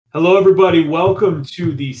Hello, everybody. Welcome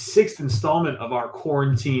to the sixth installment of our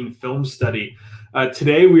quarantine film study.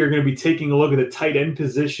 Today, we are going to be taking a look at the tight end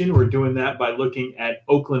position. We're doing that by looking at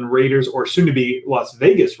Oakland Raiders, or soon to be Las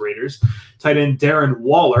Vegas Raiders, tight end Darren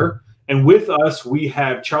Waller. And with us, we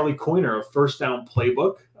have Charlie Coiner of First Down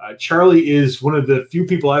Playbook. Charlie is one of the few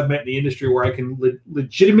people I've met in the industry where I can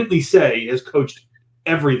legitimately say has coached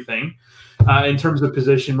everything. In terms of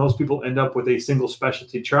position, most people end up with a single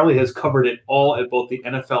specialty. Charlie has covered it all at both the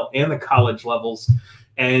NFL and the college levels.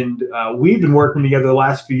 And we've been working together the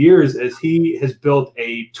last few years as he has built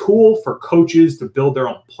a tool for coaches to build their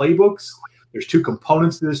own playbooks. There's two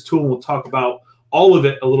components to this tool, and we'll talk about all of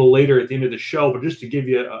it a little later at the end of the show. But just to give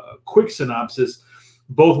you a quick synopsis,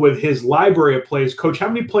 both with his library of plays. Coach, how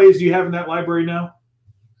many plays do you have in that library now?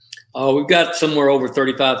 Oh, we've got somewhere over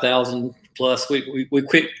 35,000 plus. We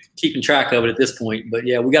quit keeping track of it at this point, but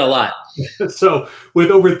yeah, we got a lot. So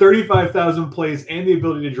with over 35,000 plays and the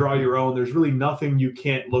ability to draw your own, there's really nothing you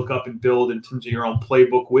can't look up and build in terms of your own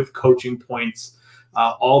playbook with coaching points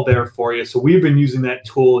all there for you. So we've been using that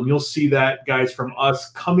tool, and you'll see that, guys, from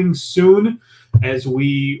us coming soon as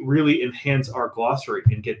we really enhance our glossary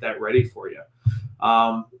and get that ready for you.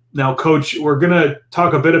 Now, Coach, we're going to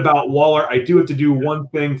talk a bit about Waller. I do have to do one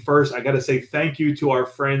thing first. I got to say thank you to our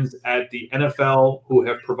friends at the NFL who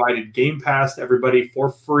have provided Game Pass to everybody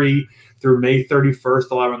for free through May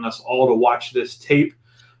 31st, allowing us all to watch this tape,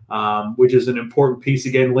 which is an important piece.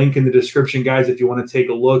 Again, link in the description, guys, if you want to take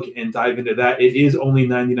a look and dive into that. It is only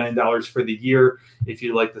 $99 for the year if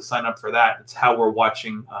you'd like to sign up for that. It's how we're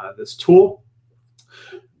watching this tool.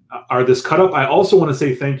 This cut up. I also want to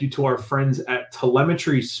say thank you to our friends at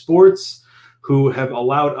Telemetry Sports who have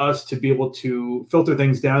allowed us to be able to filter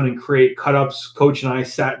things down and create cut ups. Coach and I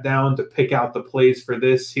sat down to pick out the plays for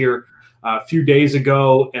this here a few days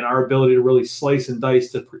ago, and our ability to really slice and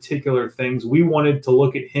dice to particular things. We wanted to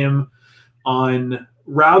look at him on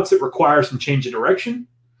routes that require some change of direction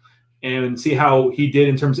and see how he did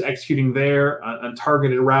in terms of executing there on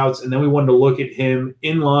targeted routes. And then we wanted to look at him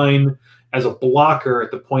in line as a blocker at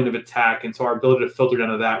the point of attack. And so our ability to filter down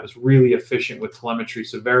to that was really efficient with telemetry.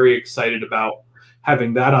 So very excited about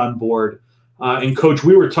having that on board. And Coach,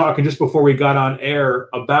 we were talking just before we got on air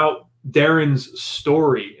about Darren's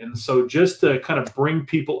story. And so just to kind of bring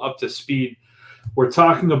people up to speed, we're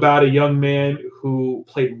talking about a young man who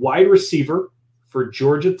played wide receiver for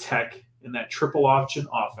Georgia Tech in that triple option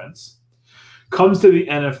offense, comes to the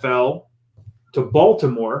NFL, to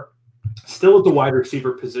Baltimore, still at the wide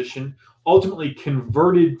receiver position, ultimately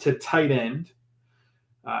converted to tight end,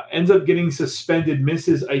 ends up getting suspended,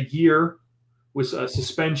 misses a year with a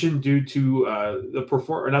suspension due to the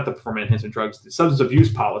performance enhancement drugs, the substance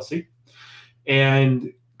abuse policy,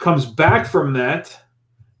 and comes back from that,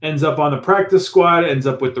 ends up on the practice squad, ends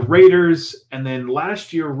up with the Raiders, and then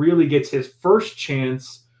last year really gets his first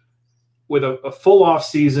chance with a full off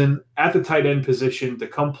season at the tight end position to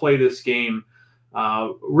come play this game.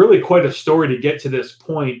 Really quite a story to get to this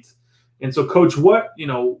point. And so, Coach, what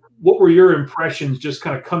were your impressions just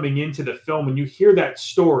kind of coming into the film when you hear that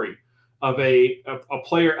story of a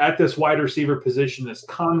player at this wide receiver position, this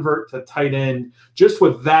convert to tight end, just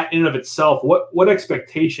with that in and of itself, what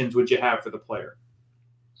expectations would you have for the player?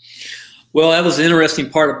 Well, that was the interesting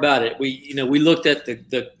part about it. We looked at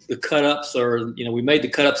the cut-ups, or, we made the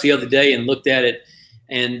cut-ups the other day and looked at it.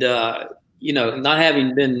 And, not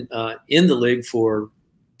having been in the league for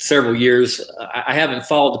several years, I haven't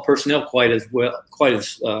followed the personnel quite as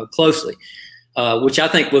closely, which I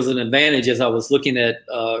think was an advantage as I was looking at,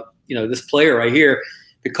 this player right here,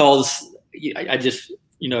 because I just,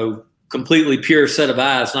 completely pure set of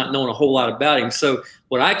eyes, not knowing a whole lot about him. So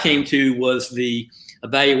what I came to was the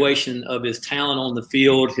evaluation of his talent on the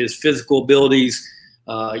field, his physical abilities,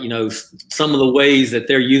 some of the ways that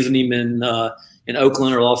they're using him in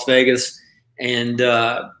Oakland or Las Vegas, and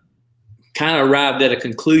kind of arrived at a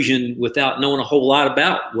conclusion without knowing a whole lot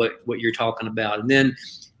about what you're talking about. And then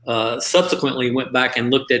subsequently went back and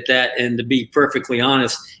looked at that, and to be perfectly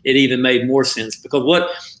honest, it even made more sense, because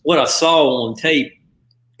what I saw on tape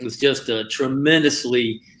was just a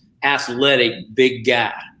tremendously athletic big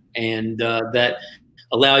guy, and that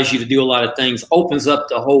allows you to do a lot of things, opens up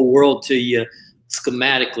the whole world to you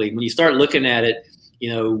schematically. When you start looking at it,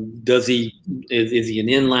 is he an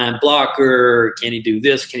inline blocker? Can he do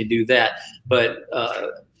this? Can he do that? But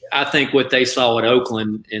I think what they saw at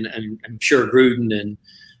Oakland, and I'm sure Gruden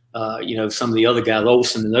and some of the other guys,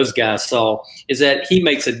 Olsen and those guys saw, is that he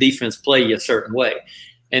makes a defense play a certain way.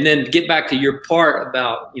 And then get back to your part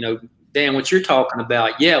about, Dan, what you're talking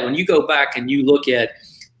about. Yeah, when you go back and you look at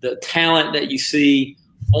the talent that you see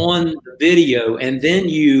on the video, and then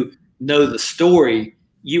you know the story,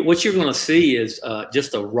 what you're going to see is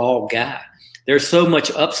just a raw guy. There's so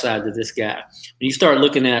much upside to this guy. When you start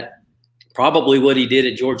looking at probably what he did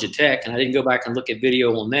at Georgia Tech, and I didn't go back and look at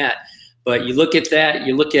video on that, but you look at that,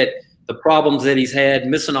 you look at the problems that he's had,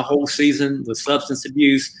 missing a whole season with substance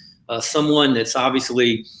abuse, someone that's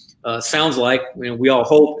obviously sounds like, we all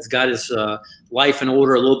hope has got his life in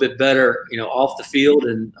order a little bit better, off the field.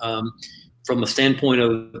 And from a standpoint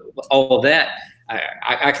of all of that,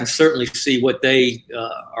 I can certainly see what they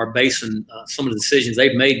are basing some of the decisions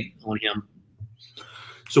they've made on him.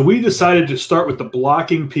 So we decided to start with the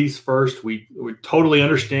blocking piece first. We totally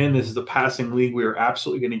understand this is a passing league. We are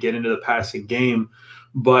absolutely going to get into the passing game.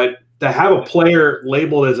 But to have a player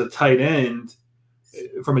labeled as a tight end,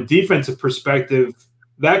 from a defensive perspective,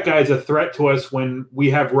 that guy's a threat to us when we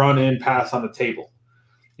have run and pass on the table.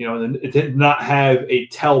 And it did not have a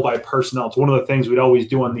tell by personnel. It's one of the things we'd always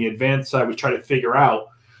do on the advanced side. We try to figure out,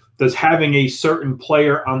 does having a certain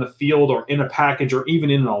player on the field or in a package or even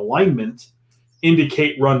in an alignment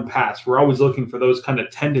indicate run pass? We're always looking for those kind of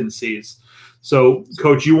tendencies. So,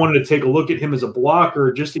 Coach, you wanted to take a look at him as a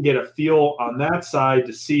blocker just to get a feel on that side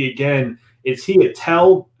to see, again, is he a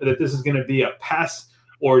tell that this is going to be a pass,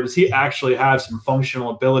 or does he actually have some functional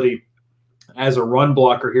ability as a run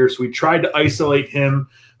blocker here? So we tried to isolate him,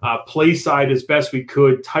 play side as best we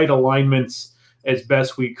could, tight alignments as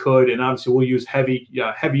best we could, and obviously we'll use heavy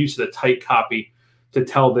use of the tight copy to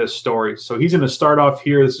tell this story. So he's going to start off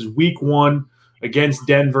here. This is week 1 against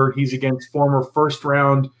Denver. He's against former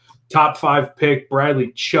first-round top 5 pick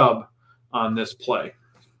Bradley Chubb on this play.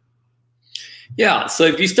 Yeah, so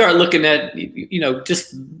if you start looking at,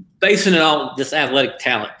 just basing it on just athletic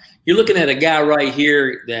talent, you're looking at a guy right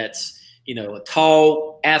here that's, a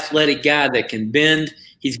tall, athletic guy that can bend.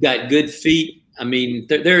 He's got good feet. I mean,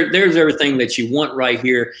 there's everything that you want right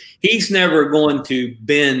here. He's never going to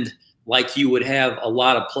bend like you would have a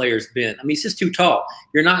lot of players bend. I mean, he's just too tall.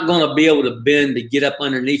 You're not going to be able to bend to get up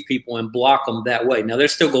underneath people and block them that way. Now, they're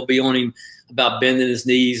still going to be on him about bending his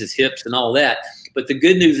knees, his hips, and all that. But the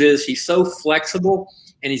good news is he's so flexible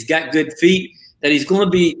and he's got good feet that he's going to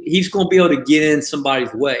be able to get in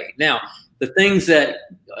somebody's way. Now, the things that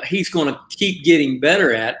he's going to keep getting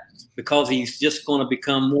better at, because he's just going to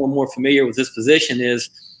become more and more familiar with this position, is,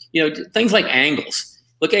 things like angles.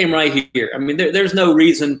 Look at him right here. I mean, there's no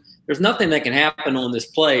reason, there's nothing that can happen on this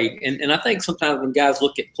play. And I think sometimes when guys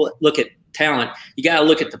look at talent, you got to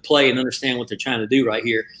look at the play and understand what they're trying to do right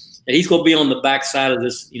here. And he's going to be on the backside of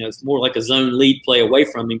this, it's more like a zone lead play away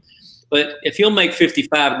from him. But if he'll make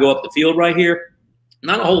 55 go up the field right here,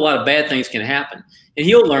 not a whole lot of bad things can happen. And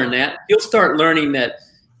he'll learn that. He'll start learning that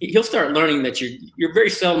you're very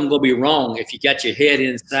seldom going to be wrong if you got your head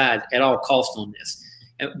inside at all costs on this.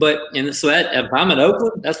 So if I'm at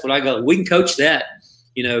Oakland, that's what I go. We can coach that.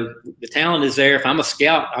 The talent is there. If I'm a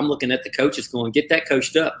scout, I'm looking at the coaches going, get that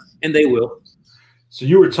coached up, and they will. So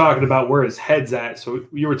you were talking about where his head's at. So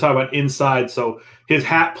you were talking about inside. So his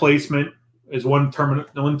hat placement is one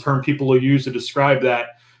term people will use to describe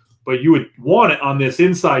that. But you would want it on this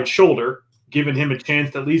inside shoulder, giving him a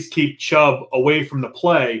chance to at least keep Chubb away from the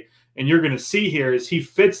play. And you're going to see here as he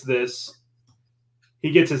fits this,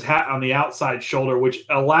 he gets his hat on the outside shoulder, which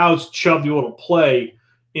allows Chubb to be able to play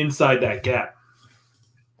inside that gap.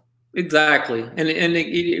 Exactly. And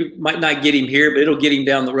it might not get him here, but it'll get him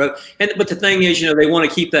down the road. But the thing is, they want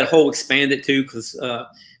to keep that hole expanded too, because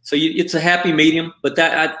it's a happy medium. But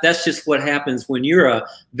that's just what happens when you're a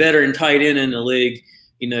veteran tight end in the league.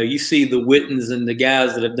 You see the Wittens and the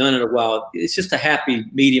guys that have done it a while. It's just a happy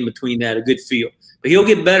medium between that, a good feel. But he'll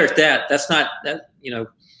get better at that. That's not that.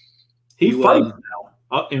 He fights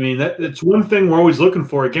now. I mean, that's one thing we're always looking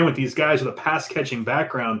for. Again, with these guys with a pass catching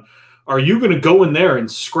background, are you going to go in there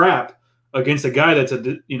and scrap against a guy that's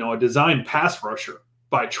a designed pass rusher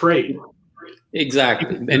by trade?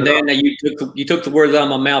 Exactly. And then you took the words out of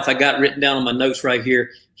my mouth. I got written down on my notes right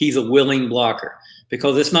here. He's a willing blocker,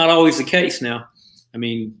 because it's not always the case now. I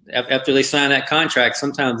mean, after they sign that contract,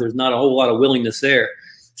 sometimes there's not a whole lot of willingness there.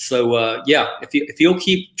 So, if he'll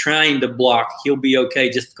keep trying to block, he'll be okay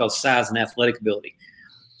just because size and athletic ability.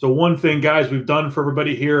 So one thing, guys, we've done for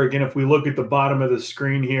everybody here, again, if we look at the bottom of the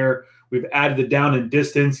screen here, we've added the down and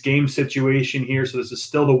distance game situation here. So this is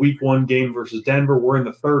still the week 1 game versus Denver. We're in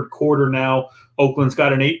the 3rd quarter now. Oakland's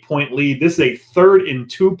got an 8-point lead. This is a 3rd and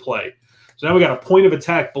 2 play. So now we got a point of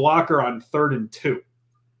attack blocker on 3rd and 2.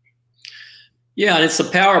 Yeah, and it's a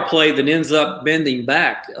power play that ends up bending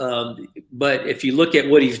back. But if you look at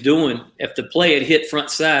what he's doing, if the play had hit front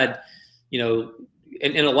side,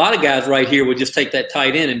 and a lot of guys right here would just take that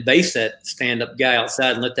tight end and base that stand-up guy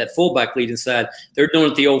outside and let that fullback lead inside. They're doing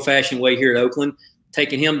it the old-fashioned way here at Oakland.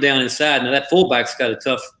 taking him down inside. Now that fullback's got a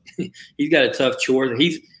tough, he's got a tough chore.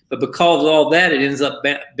 But because of all that, it ends up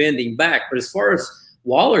bending back. But as far as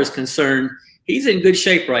Waller is concerned, he's in good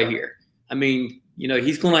shape right here. I mean, you know,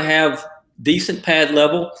 he's going to have decent pad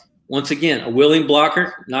level. Once again, a willing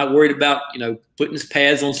blocker, not worried about, you know, putting his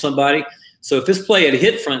pads on somebody. So if this play had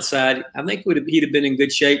hit front side, I think he'd have been in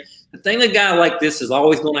good shape. The thing a guy like this is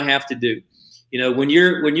always going to have to do, you know, when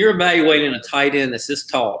you're evaluating a tight end that's this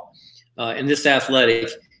tall and this athletic,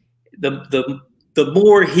 the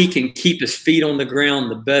more he can keep his feet on the ground,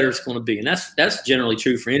 the better it's going to be. And that's generally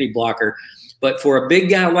true for any blocker. But for a big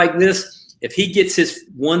guy like this, if he gets his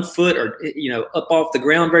 1 foot or, you know, up off the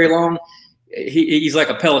ground very long, he's like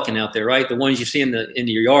a pelican out there, right? The ones you see in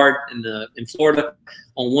your yard in Florida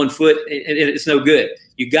on 1 foot, it's no good.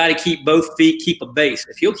 You got to keep both feet, keep a base.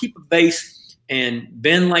 If he'll keep a base and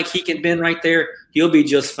bend like he can bend right there, he'll be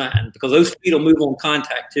just fine because those feet will move on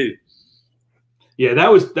contact too. Yeah,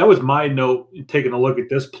 that was my note taking a look at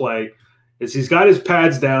this play. Is he's got his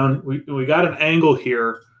pads down. We got an angle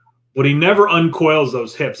here, but he never uncoils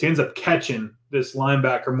those hips. He ends up catching this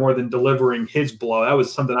linebacker more than delivering his blow. That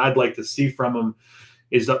was something I'd like to see from him,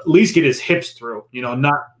 is at least get his hips through, you know,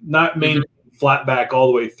 not main flat back all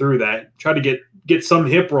the way through that. Try to get some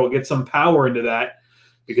hip roll, get some power into that,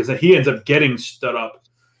 because he ends up getting stood up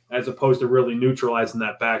as opposed to really neutralizing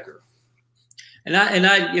that backer. And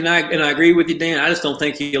I agree with you, Dan. I just don't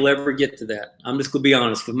think he'll ever get to that. I'm just gonna be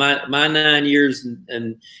honest. With my 9 years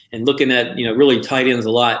and looking at, you know, really tight ends a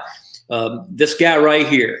lot, this guy right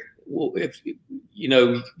here, if you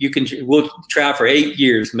know, we'll try for 8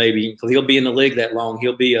 years maybe, because he'll be in the league that long.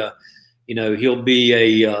 He'll be a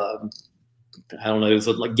I don't know, it's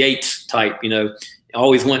like Gates type, you know,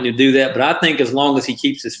 always wanting to do that. But I think as long as he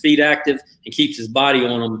keeps his feet active and keeps his body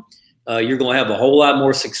on them, you're going to have a whole lot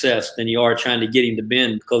more success than you are trying to get him to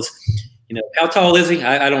bend. Because, you know, how tall is he?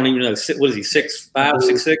 I don't even know. What is he, 6'5",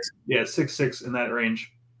 6'6"? Yeah, 6'6", in that range.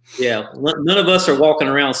 Yeah, none of us are walking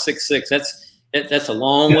around 6'6". That's a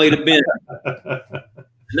long way to bend.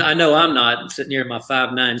 I know I'm not. I'm sitting here in my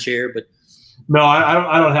 5'9" chair, but no,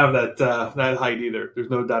 I don't have that height either. There's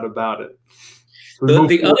no doubt about it.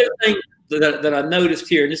 The other thing that I noticed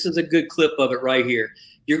here, and this is a good clip of it right here,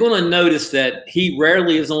 you're going to notice that he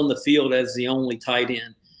rarely is on the field as the only tight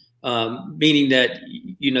end, meaning that,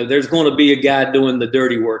 you know, there's going to be a guy doing the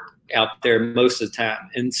dirty work out there most of the time.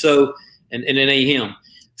 And so, and it ain't him.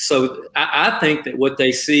 So I think that what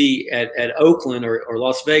they see at Oakland or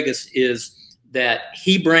Las Vegas is that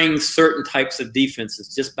he brings certain types of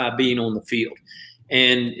defenses just by being on the field.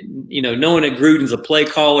 And, you know, knowing that Gruden's a play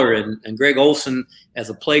caller and Greg Olson as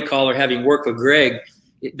a play caller, having worked with Greg,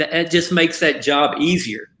 that just makes that job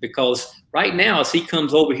easier, because right now as he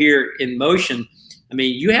comes over here in motion, I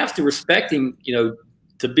mean, you have to respect him, you know,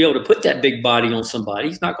 to be able to put that big body on somebody.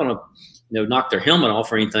 He's not going to, you know, knock their helmet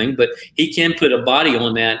off or anything, but he can put a body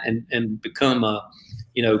on that and become a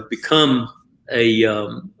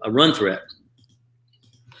run threat.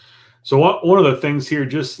 So one of the things here,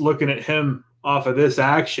 just looking at him off of this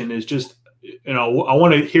action, is just, you know, I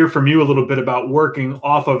want to hear from you a little bit about working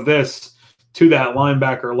off of this to that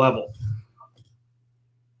linebacker level.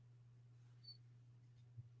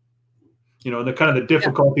 You know, the kind of the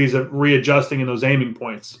difficulties of readjusting in those aiming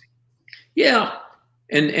points. Yeah.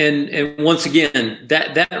 And once again,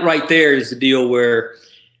 that right there is the deal where,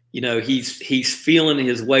 you know, he's feeling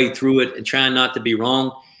his way through it and trying not to be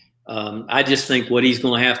wrong. I just think what he's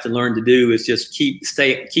going to have to learn to do is just keep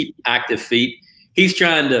active feet. He's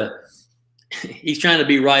trying to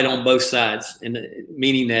be right on both sides, and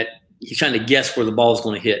meaning that he's trying to guess where the ball is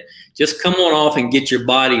going to hit. Just come on off and get your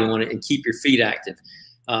body on it and keep your feet active.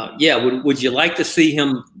 Would you like to see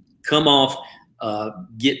him come off,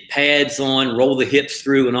 get pads on, roll the hips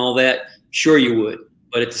through and all that? Sure you would.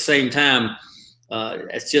 But at the same time,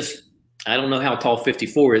 it's just, I don't know how tall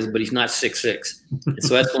 54 is, but he's not 6'6".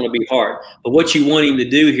 So that's going to be hard. But what you want him to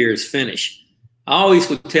do here is finish. I always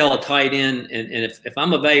would tell a tight end, and if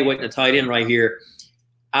I'm evaluating a tight end right here,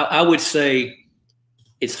 I would say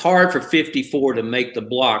it's hard for 54 to make the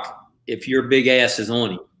block if your big ass is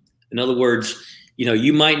on him. In other words, you know,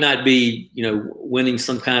 you might not be, you know, winning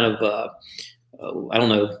some kind of, I don't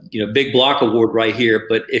know, you know, big block award right here.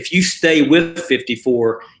 But if you stay with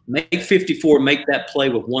 54, make 54 make that play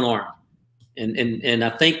with one arm. And I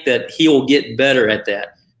think that he'll get better at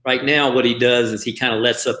that. Right now, what he does is he kind of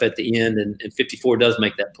lets up at the end, and 54 does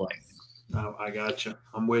make that play. Oh, I got you.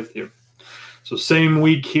 I'm with you. So same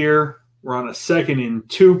week here, we're on a 2nd and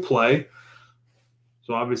 2 play.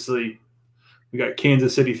 So obviously we got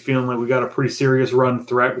Kansas City feeling like we got a pretty serious run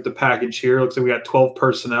threat with the package here. Looks like we got 12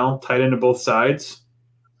 personnel, tight end to both sides.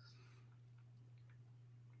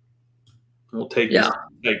 We'll take this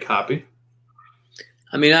copy.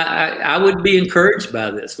 I mean, I would be encouraged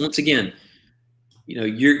by this. Once again, you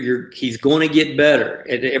know, he's going to get better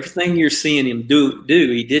at everything you're seeing him do.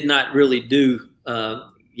 He did not really do.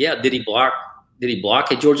 Did he block? Did he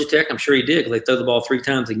block at Georgia Tech? I'm sure he did, because they throw the ball 3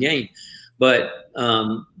 times a game. But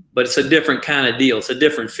it's a different kind of deal. It's a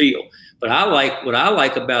different feel. But what I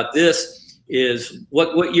like about this is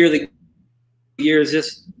what year is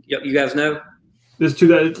this? You guys know? This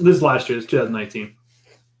is last year. It's 2019.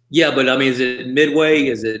 Yeah, but I mean, is it midway?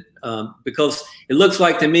 Is it because it looks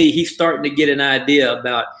like to me he's starting to get an idea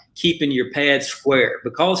about keeping your pad square,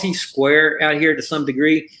 because he's square out here to some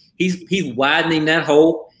degree. He's widening that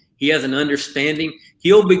hole. He has an understanding.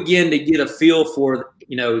 He'll begin to get a feel for,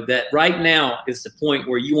 you know, that right now is the point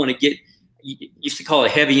where you want to get. You used to call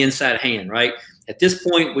it heavy inside hand, right? At this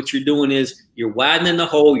point, what you're doing is you're widening the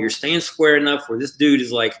hole. You're staying square enough where this dude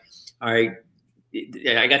is like, all right,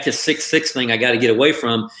 I got this 6'6" thing I got to get away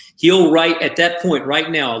from. He'll at that point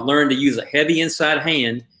right now learn to use a heavy inside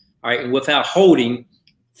hand, all right, and without holding,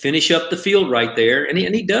 finish up the field right there. And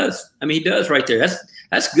he does. I mean, he does right there.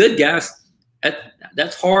 That's good, guys.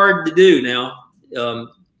 That's hard to do now.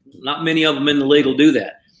 Not many of them in the league will do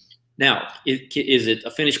that. Now, is it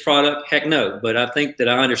a finished product? Heck no. But I think that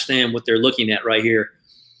I understand what they're looking at right here.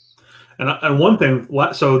 And one thing,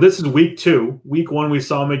 so this is week 2. Week 1, we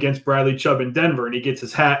saw him against Bradley Chubb in Denver, and he gets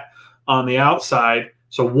his hat on the outside.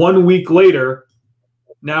 So 1 week later,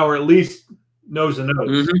 now we're at least nose to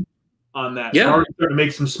nose on that. Yeah. So already starting to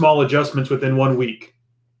make some small adjustments within 1 week.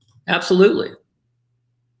 Absolutely.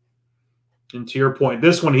 And to your point,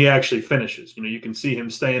 this one he actually finishes. You know, you can see him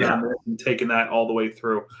staying on this and taking that all the way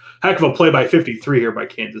through. Heck of a play by 53 here by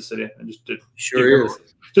Kansas City. Just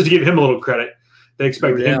to give him a little credit. They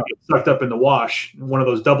expected him to get sucked up in the wash, one of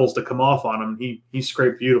those doubles to come off on him. He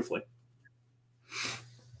scraped beautifully.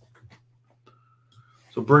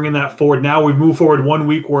 So bringing that forward. Now we move forward 1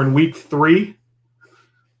 week. We're in week 3.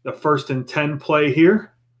 The 1st and 10 play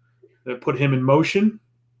here. They put him in motion.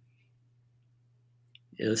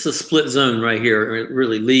 Yeah, this is a split zone right here,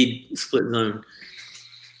 really lead split zone.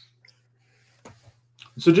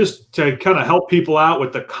 So just to kind of help people out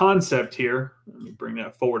with the concept here, let me bring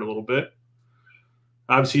that forward a little bit.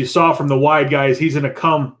 Obviously, you saw from the wide guys, he's going to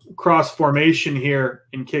come cross formation here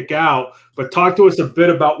and kick out. But talk to us a bit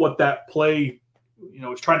about what that play, you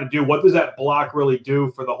know, is trying to do. What does that block really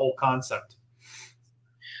do for the whole concept?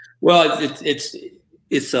 Well,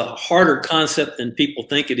 it's a harder concept than people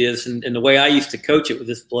think it is. And the way I used to coach it with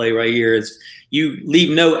this play right here is you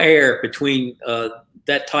leave no air between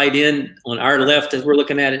that tight end on our left as we're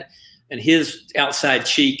looking at it and his outside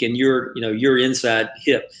cheek and your inside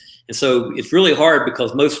hip. And so it's really hard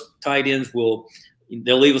because most tight ends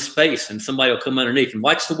they'll leave a space and somebody will come underneath. And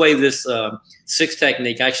watch the way this 6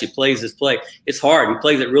 technique actually plays this play. It's hard. He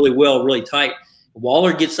plays it really well, really tight.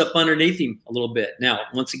 Waller gets up underneath him a little bit. Now,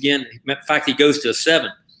 once again, in fact, he goes to a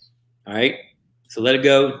 7. All right, so let it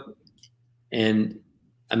go. And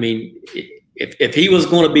I mean, if he was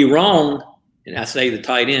going to be wrong, and I say the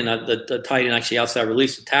tight end, the tight end actually outside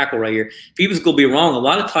release the tackle right here. If he was going to be wrong, a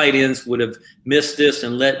lot of tight ends would have missed this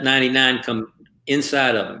and let 99 come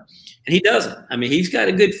inside of him. And he doesn't. I mean, he's got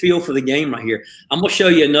a good feel for the game right here. I'm going to show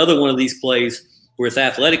you another one of these plays where his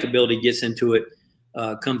athletic ability gets into it,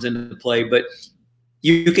 comes into play. But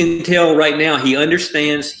you can tell right now he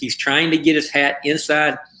understands. He's trying to get his hat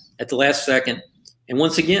inside at the last second. And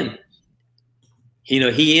once again, you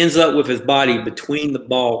know, he ends up with his body between the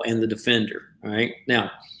ball and the defender. All right.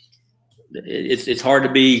 Now, it's hard to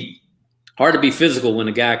be physical when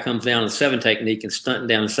a guy comes down in 7 technique and stunting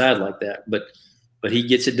down the side like that. But he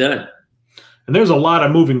gets it done. And there's a lot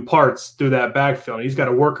of moving parts through that backfield. He's got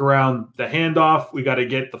to work around the handoff. We got to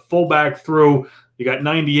get the fullback through. You got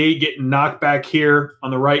 98 getting knocked back here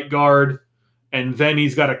on the right guard. And then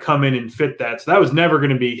he's got to come in and fit that. So that was never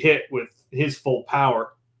going to be hit with his full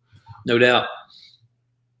power. No doubt.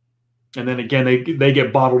 And then again, they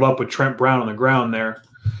get bottled up with Trent Brown on the ground there,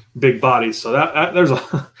 big bodies. So that there's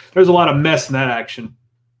a lot of mess in that action.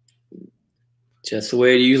 Just the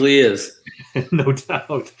way it usually is. No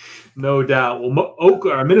doubt, no doubt.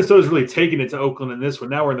 Well, Minnesota's really taking it to Oakland in this one.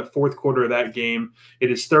 Now we're in the 4th quarter of that game.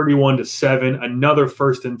 It is 31-7. Another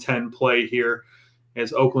 1st and 10 play here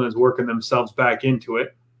as Oakland is working themselves back into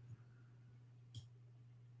it.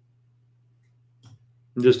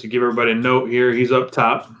 And just to give everybody a note here, he's up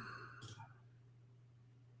top.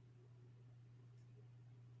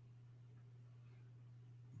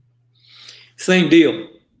 Same deal.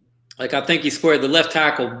 Like, I think he squared the left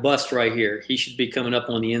tackle bust right here. He should be coming up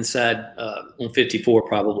on the inside on 54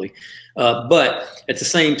 probably. But at the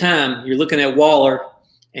same time, you're looking at Waller.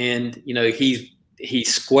 and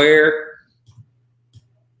he's square.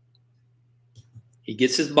 He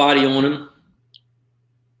gets his body on him.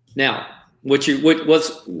 Now, what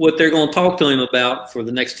they're going to talk to him about for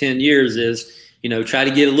the next 10 years is, try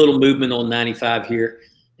to get a little movement on 95 here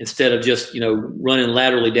instead of just, running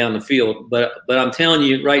laterally down the field. But I'm telling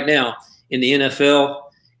you right now, in the NFL,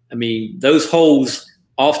 I mean, those holes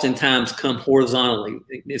oftentimes come horizontally.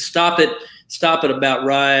 Stop it about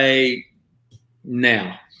right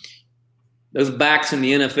now. Those backs in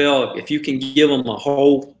the NFL, if you can give them a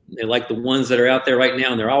hole, like the ones that are out there right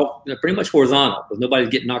now, and they're pretty much horizontal because nobody's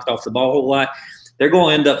getting knocked off the ball a whole lot, they're going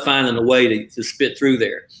to end up finding a way to spit through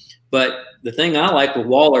there. But the thing I like with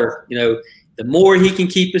Waller, the more he can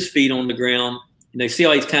keep his feet on the ground, see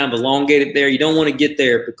how he's kind of elongated there. You don't want to get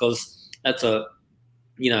there because that's a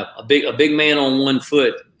big man on one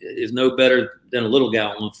foot is no better than a little guy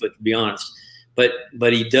on one foot, to be honest.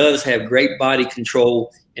 But he does have great body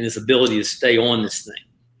control and his ability to stay on this thing.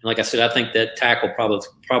 And like I said, I think that tackle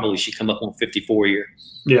probably should come up on 54 here.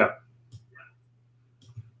 Yeah.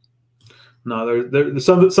 No, there's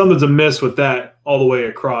something's amiss with that all the way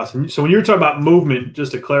across. And so when you're talking about movement,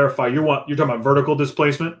 just to clarify, you're talking about vertical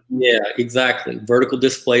displacement? Yeah, exactly. Vertical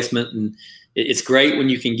displacement, and it's great when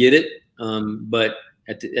you can get it. But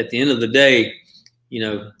at the end of the day,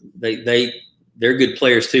 they're good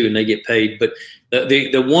players too, and they get paid. But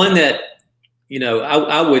the one that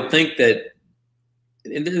I would think that,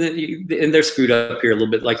 and they're screwed up here a little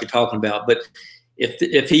bit, like you're talking about. But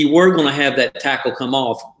if he were going to have that tackle come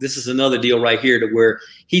off, this is another deal right here to where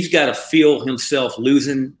he's got to feel himself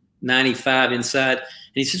losing 95 inside, and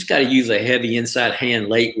he's just got to use a heavy inside hand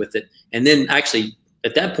late with it, and then actually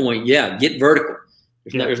at that point, yeah, get vertical.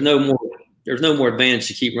 There's no more advantage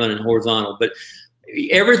to keep running horizontal. But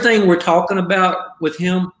everything we're talking about with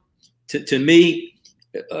him, to me,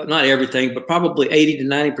 not everything, but probably 80 to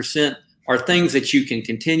 90% are things that you can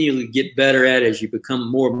continually get better at as you become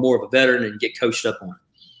more and more of a veteran and get coached up on.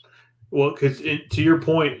 Well, because to your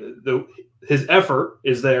point, his effort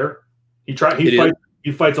is there. He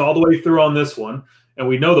fights all the way through on this one, and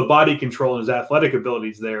we know the body control and his athletic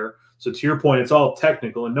abilities there. So to your point, it's all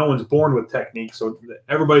technical, and no one's born with technique. So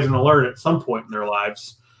everybody's going to learn at some point in their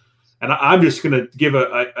lives. And I'm just going to give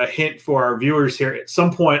a hint for our viewers here. At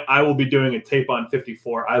some point, I will be doing a tape on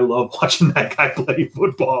 54. I love watching that guy play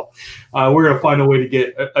football. We're going to find a way to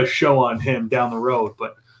get a show on him down the road.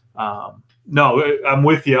 But no, I'm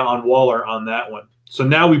with you on Waller on that one. So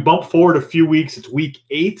now we bump forward a few weeks. It's week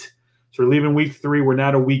 8. So we're leaving week 3. We're now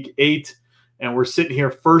to week 8. And we're sitting here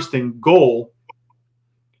first and goal.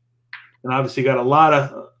 And obviously got a lot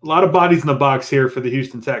of bodies in the box here for the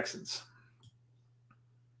Houston Texans.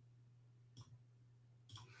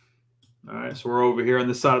 All right, so we're over here on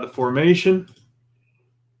this side of the formation.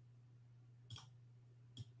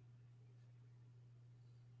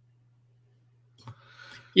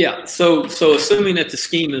 Yeah, so assuming that the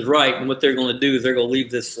scheme is right, and what they're going to do is they're going to leave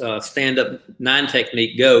this stand-up 9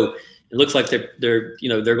 technique go. It looks like they're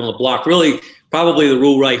going to block. Really, probably the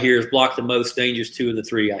rule right here is block the most dangerous 2 of the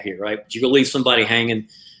 3 out here, right? But you're going to leave somebody hanging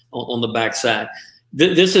on the backside.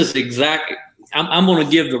 This is exactly. I'm going to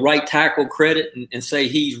give the right tackle credit and say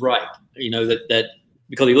he's right. That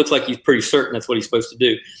because he looks like he's pretty certain that's what he's supposed to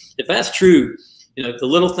do. If that's true, the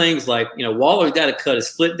little things like, Waller's got to cut a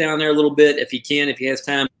split down there a little bit if he can, if he has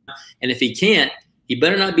time. And if he can't, he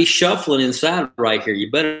better not be shuffling inside right here.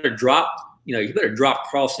 You better drop,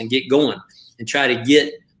 cross and get going and try to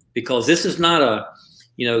get, because this is not a,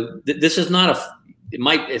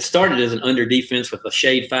 it started as an under defense with a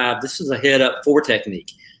shade 5. This is a head up 4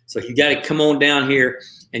 technique. So you got to come on down here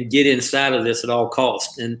and get inside of this at all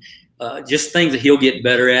costs. And just things that he'll get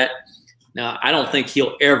better at. Now, I don't think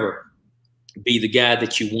he'll ever be the guy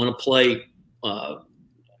that you want to play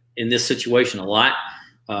in this situation a lot.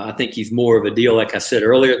 I think he's more of a deal, like I said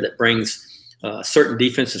earlier, that brings certain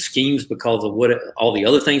defensive schemes because of all the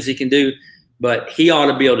other things he can do. But he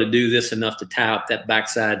ought to be able to do this enough to tie up that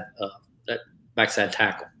backside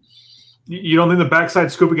tackle. You don't think the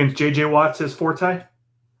backside scoop against J.J. Watt's is forte?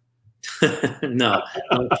 No,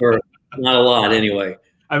 not a lot anyway.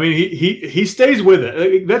 I mean, he stays with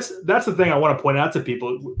it. That's the thing I want to point out to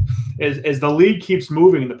people. As the league keeps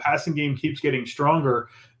moving and the passing game keeps getting stronger,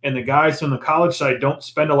 and the guys on the college side don't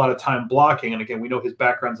spend a lot of time blocking. And again, we know his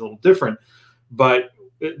background's a little different, but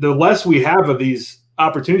the less we have of these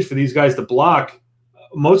opportunities for these guys to block,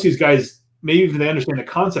 most of these guys, maybe even they understand the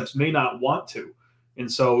concepts, may not want to. And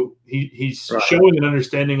so he's right. Showing an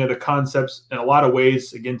understanding of the concepts in a lot of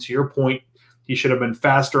ways. Again, to your point, he should have been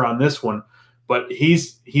faster on this one. But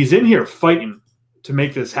he's in here fighting to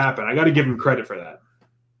make this happen. I got to give him credit for that.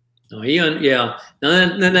 No, yeah.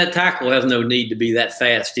 Then that tackle has no need to be that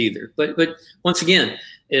fast either. But once again,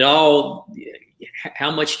 it all how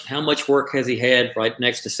much work has he had right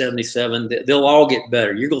next to 77? They'll all get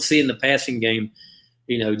better. You're gonna see in the passing game,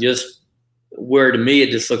 just where to me it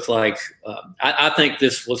just looks like I think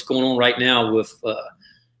what's going on right now with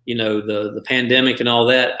the pandemic and all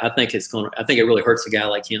that. I think it really hurts a guy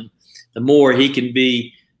like him. The more he can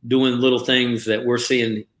be doing little things that we're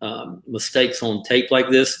seeing mistakes on tape like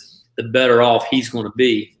this, the better off he's going to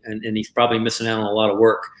be, and he's probably missing out on a lot of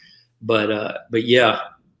work. But yeah,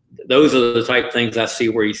 those are the type of things I see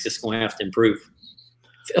where he's just going to have to improve.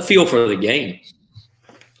 A feel for the game.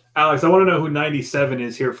 Alex, I want to know who 97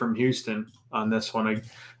 is here from Houston on this one.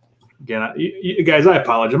 Again, you guys, I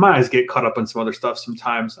apologize. My eyes get caught up on some other stuff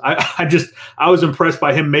sometimes. I was impressed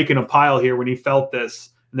by him making a pile here when he felt this,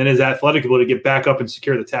 and then his athletic ability to get back up and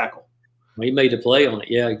secure the tackle. Well, he made the play on it.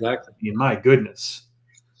 Yeah, exactly. I mean, my goodness.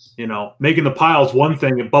 Making the pile is one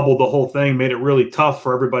thing. It bubbled the whole thing, made it really tough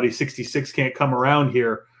for everybody. 66 can't come around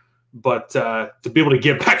here. But to be able to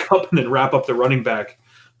get back up and then wrap up the running back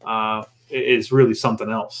is really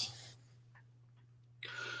something else.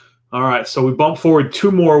 All right, so we bump forward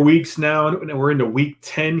 2 more weeks now, and we're into week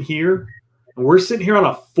 10 here. And we're sitting here on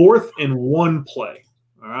a 4th and 1 play.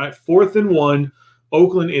 All right, 4th and 1.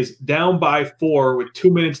 Oakland is down by 4 with 2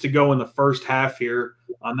 minutes to go in the first half here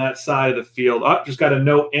on that side of the field. Just got a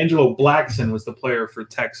note. Angelo Blackson was the player for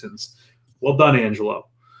Texans. Well done, Angelo.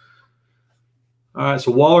 All right,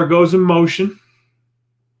 so Waller goes in motion.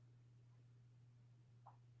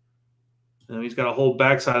 And he's got a hold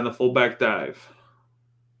backside on the fullback dive.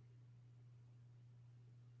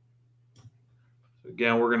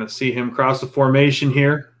 Again, we're going to see him cross the formation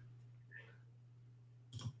here.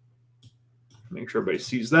 Make sure everybody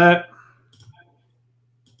sees that.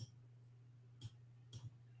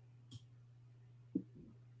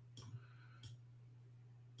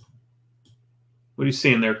 What are you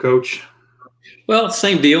seeing there, Coach? Well,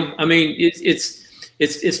 same deal. I mean, it's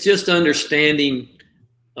just understanding.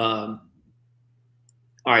 All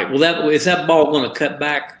right. Well, is that ball going to cut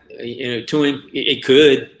back? To him, it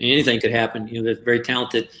could. Anything could happen. That's very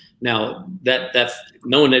talented. Now that's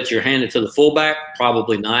knowing that you're handed to the fullback,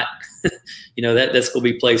 probably not. That's going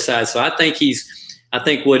to be play size. So I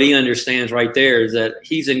think what he understands right there is that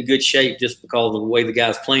he's in good shape just because of the way the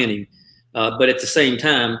guy's playing him. But at the same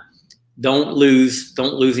time, don't lose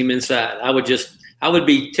him inside. I would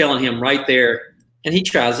be telling him right there, and he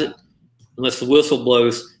tries it unless the whistle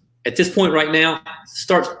blows. At this point right now,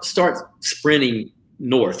 start sprinting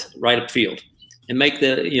north, right upfield, and make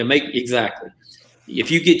exactly. If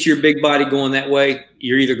you get your big body going that way,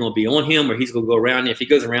 you're either going to be on him or he's going to go around you. If he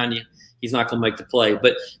goes around you, he's not going to make the play.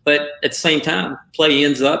 But at the same time, play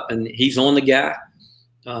ends up and he's on the guy.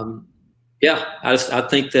 I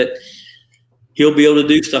think that he'll be able to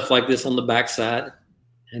do stuff like this on the backside.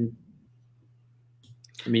 And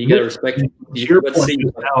I mean, you got to respect him. Your point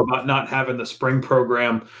now about not having the spring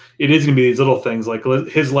program, it is going to be these little things like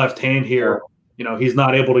his left hand here. He's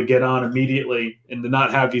not able to get on immediately, and to not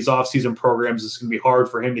have these off-season programs, it's going to be hard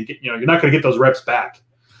for him to get. You're not going to get those reps back.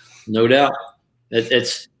 No doubt,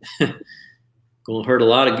 it's going to hurt a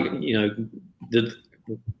lot of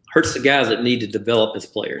hurts the guys that need to develop as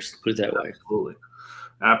players. Put it that way.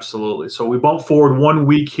 Absolutely. So we bump forward 1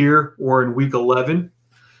 week here. We're in week 11.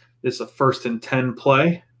 It's a 1st and 10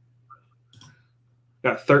 play.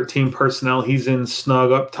 Got 13 personnel. He's in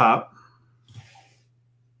snug up top.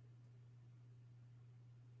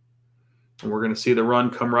 And we're going to see the run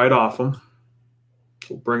come right off him.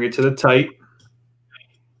 We'll bring it to the tight.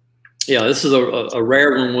 Yeah, this is a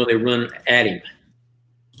rare one where they run at him.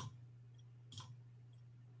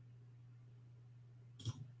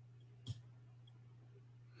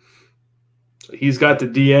 So he's got the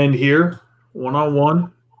D end here,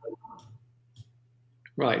 one-on-one.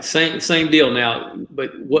 Right, same deal now.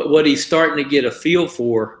 But what he's starting to get a feel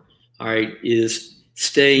for, all right, is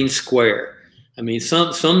staying square. I mean,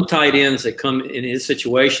 some tight ends that come in his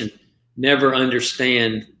situation never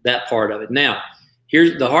understand that part of it. Now,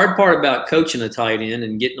 here's the hard part about coaching a tight end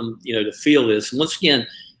and getting them, to feel this. Once again,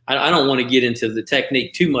 I don't want to get into the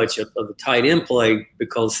technique too much of the tight end play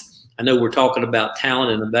because I know we're talking about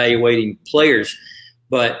talent and evaluating players,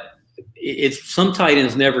 but some tight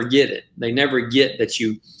ends never get it. They never get that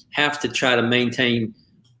you have to try to maintain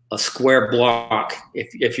a square block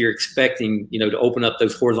if you're expecting, to open up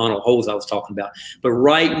those horizontal holes I was talking about. But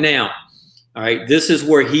right now, all right, this is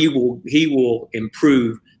where he will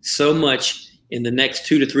improve so much in the next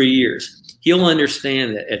 2 to 3 years. He'll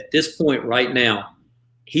understand that at this point right now,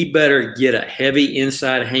 he better get a heavy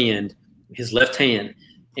inside hand, his left hand,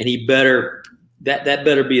 and he better that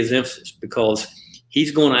better be his emphasis, because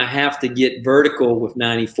he's going to have to get vertical with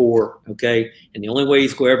 94, okay? And the only way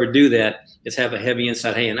he's going to ever do that is have a heavy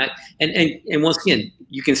inside hand. And once again,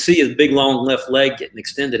 you can see his big, long left leg getting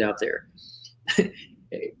extended out there.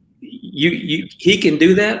 He can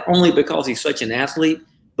do that only because he's such an athlete,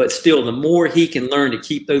 but still, the more he can learn to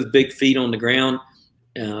keep those big feet on the ground,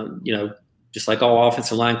 just like all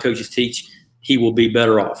offensive line coaches teach, he will be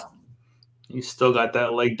better off. He's still got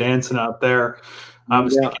that leg dancing out there.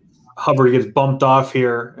 Obviously, Hubbard gets bumped off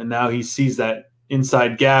here, and now he sees that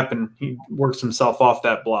inside gap, and he works himself off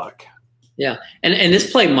that block. Yeah, and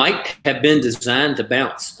this play might have been designed to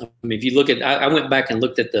bounce. I mean, if you look at, I went back and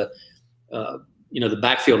looked at the, the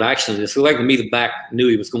backfield action of this. It looked like to me the back knew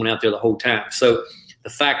he was going out there the whole time. So the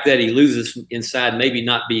fact that he loses inside may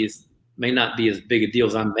not be as big a deal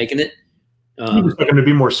as I'm making it. He's going to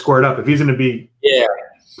be more squared up. If he's going to be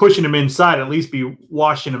pushing him inside, at least be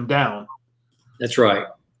washing him down. That's right.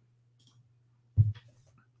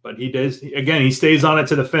 But he does, again, he stays on it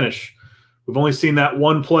to the finish. We've only seen that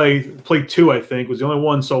one play 2, I think, was the only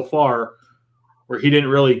one so far where he didn't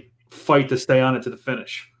really fight to stay on it to the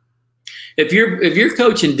finish. If you're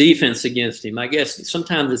coaching defense against him, I guess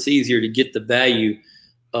sometimes it's easier to get the value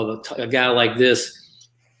of a guy like this.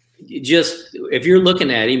 Just if you're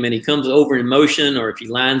looking at him and he comes over in motion, or if he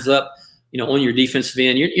lines up, on your defensive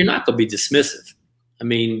end, you're not going to be dismissive. I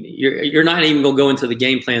mean, you're not even going to go into the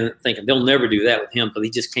game plan thinking they'll never do that with him because he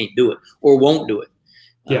just can't do it or won't do it.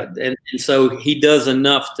 Yeah, and so he does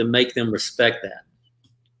enough to make them respect that.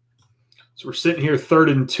 So we're sitting here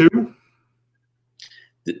 3rd and 2.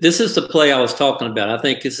 This is the play I was talking about. I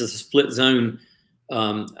think this is a split zone.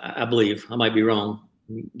 I believe. I might be wrong.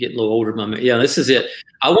 I'm getting a little older. Yeah, this is it.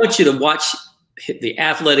 I want you to watch the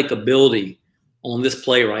athletic ability on this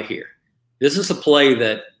play right here. This is a play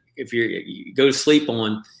that if you go to sleep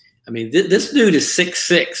on, I mean, this dude is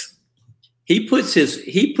 6'6". He puts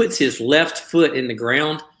his left foot in the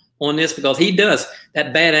ground on this because he does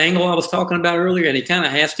that bad angle I was talking about earlier, and he kind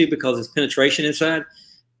of has to because his penetration inside.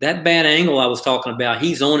 That bad angle I was talking about,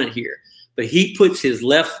 he's on it here. But he puts his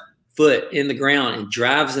left foot in the ground and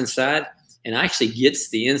drives inside and actually gets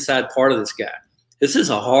the inside part of this guy. This is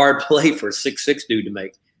a hard play for a 6'6" dude to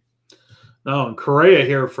make. No, and Correa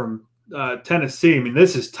here from Tennessee, I mean,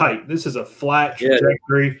 this is tight. This is a flat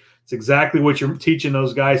trajectory. Yeah. It's exactly what you're teaching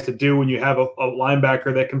those guys to do when you have a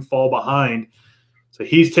linebacker that can fall behind. So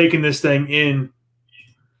he's taking this thing in.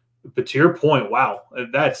 But to your point, wow,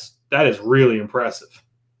 that is really impressive.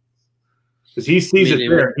 Because he sees it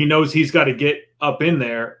there. He knows he's got to get up in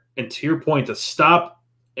there. And to your point, to stop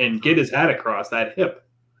and get his hat across that hip.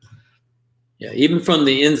 Yeah, even from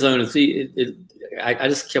the end zone, I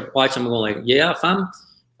just kept watching. I'm going like, yeah, if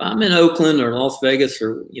I'm in Oakland or Las Vegas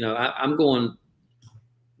or I'm going.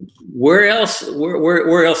 Where else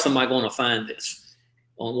am I going to find this?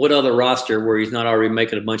 On what other roster where he's not already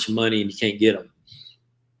making a bunch of money and you can't get him?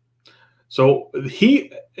 So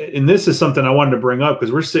and this is something I wanted to bring up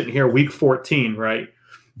because we're sitting here week 14, right?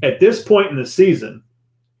 At this point in the season,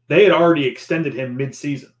 they had already extended him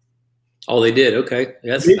mid-season. Oh, they did? Okay.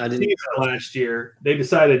 I didn't. Last year, they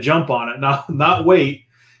decided to jump on it, not wait,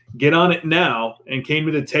 get on it now, and came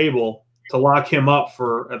to the table to lock him up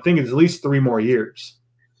for, I think it's at least 3 more years.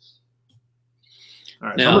 All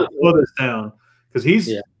right, now, so I'm going to slow this down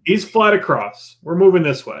because he's flat across. We're moving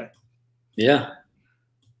this way. Yeah.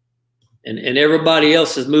 And everybody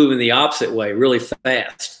else is moving the opposite way really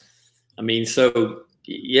fast. I mean, so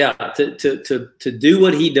yeah, to do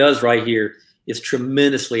what he does right here is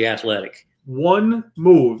tremendously athletic. One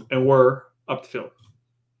move and we're up the field.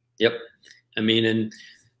 Yep. I mean, and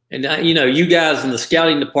you guys in the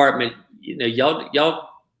scouting department, y'all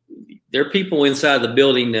there are people inside the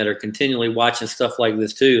building that are continually watching stuff like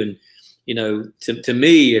this too. And to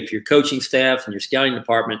me, if your coaching staff and your scouting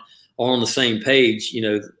department are on the same page,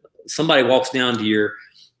 somebody walks down to your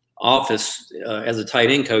office as a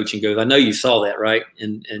tight end coach and goes, I know you saw that, right?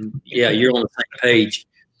 And yeah, you're on the same page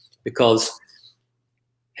because,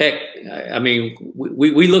 heck, I mean,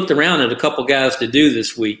 we looked around at a couple guys to do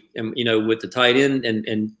this week, and with the tight end,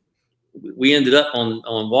 and we ended up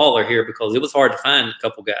on Waller here because it was hard to find a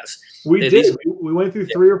couple guys. We did. We went through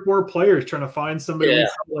 3 or 4 players trying to find somebody who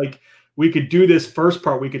felt like we could do this first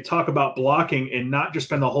part. We could talk about blocking and not just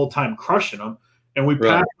spend the whole time crushing them. And we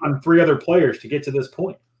passed on 3 other players to get to this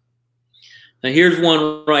point. Now here's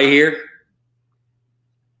one right here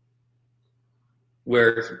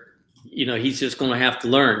where, he's just going to have to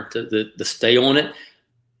learn to stay on it.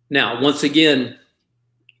 Now, once again,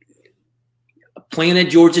 playing at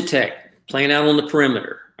Georgia Tech, playing out on the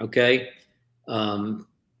perimeter, okay?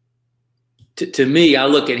 To to me, I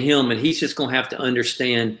look at him, and he's just going to have to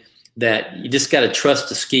understand that you just got to trust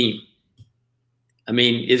the scheme. I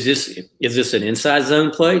mean, is this an inside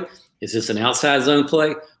zone play? Is this an outside zone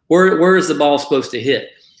play? Where is the ball supposed to hit?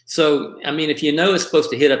 So, I mean, if you know it's supposed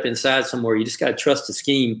to hit up inside somewhere, you just got to trust the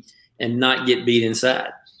scheme and not get beat inside.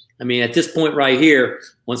 I mean, at this point right here,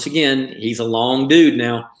 once again, he's a long dude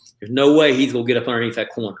now. There's no way he's going to get up underneath that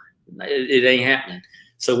corner. It ain't happening.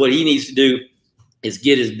 So what he needs to do is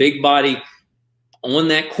get his big body on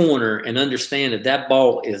that corner and understand that that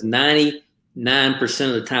ball is 99%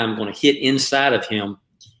 of the time going to hit inside of him.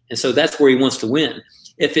 And so that's where he wants to win.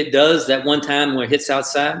 If it does, that one time when it hits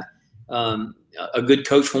outside, a good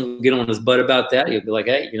coach won't get on his butt about that. He'll be like,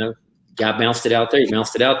 hey, you know, guy bounced it out there. He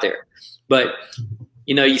bounced it out there. But,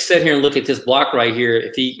 you know, you sit here and look at this block right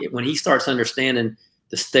here. When he starts understanding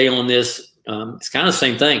to stay on this, it's kind of the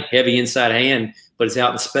same thing, heavy inside hand, but it's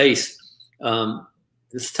out in space.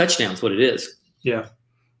 This touchdown is what it is. Yeah.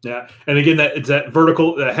 Yeah. And again, it's that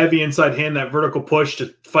vertical, that heavy inside hand, that vertical push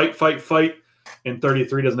to fight, and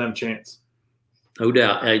 33 doesn't have a chance. No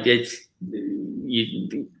doubt.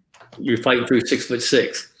 You're fighting through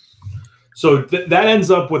 6'6". So that ends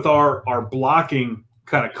up with our blocking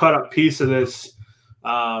kind of cut up piece of this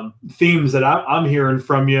themes that I'm hearing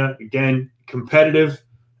from you. Again, competitive,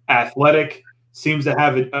 athletic, seems to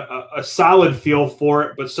have a solid feel for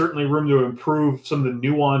it, but certainly room to improve some of the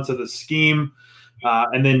nuance of the scheme.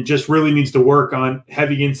 And then just really needs to work on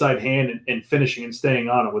heavy inside hand and finishing and staying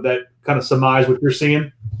on it. Would that kind of surmise what you're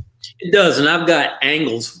seeing? It does, and I've got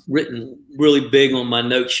angles written really big on my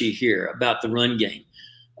note sheet here about the run game.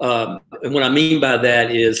 And what I mean by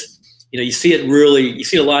that is, you know, you see it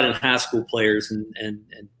a lot in high school players and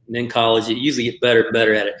in college. You usually get better and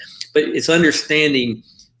better at it. But it's understanding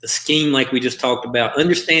the scheme like we just talked about,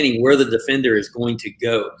 understanding where the defender is going to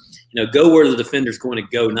go. You know, go where the defender is going to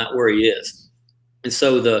go, not where he is. And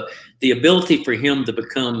so the ability for him to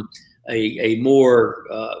become a more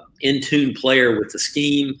in-tune player with the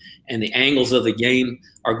scheme and the angles of the game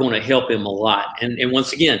are going to help him a lot. And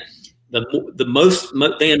once again, most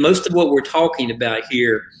of what we're talking about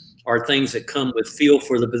here are things that come with feel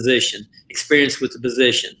for the position, experience with the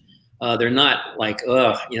position. They're not like,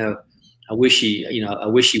 you know, I wish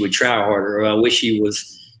he would try harder, or I wish he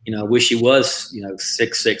was, you know,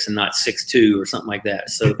 6'6" and not 6'2" or something like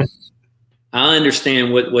that. So I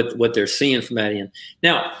understand what they're seeing from that end.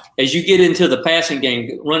 Now, as you get into the passing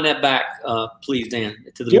game, run that back, please, Dan,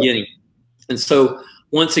 to the beginning. And so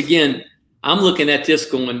once again, I'm looking at this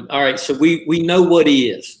going, all right, so we know what he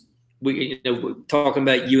is. We're talking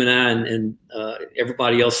about you and I and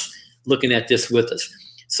everybody else looking at this with us.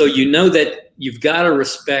 So you know that you've got to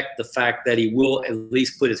respect the fact that he will at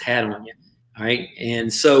least put his hat on you, all right?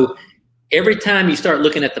 And so every time you start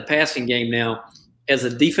looking at the passing game now, as a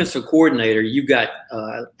defensive coordinator, you've got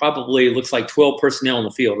probably, it looks like 12 personnel on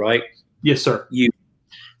the field, right? Yes, sir.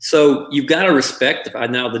 So you've got to respect –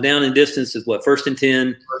 now the down and distance is what, 1st and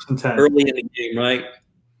 10? 1st and 10. Early in the game, right?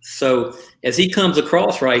 So as he comes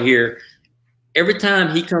across right here, every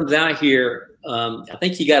time he comes out here, I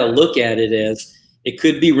think you got to look at it as it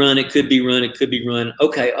could be run, it could be run, it could be run.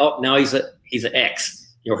 Okay, now he's an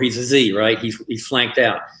X or he's a Z, right? He's flanked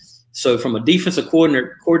out. So from a defensive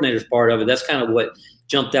coordinator's part of it, that's kind of what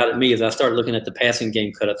jumped out at me as I started looking at the passing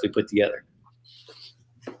game cutups we put together.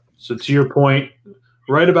 So to your point,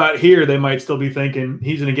 right about here, they might still be thinking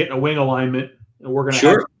he's going to get in a wing alignment and we're going to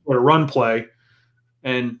have a run play.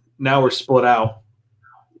 And now we're split out.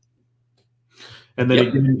 And then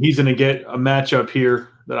again, he's going to get a matchup here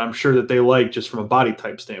that I'm sure that they like just from a body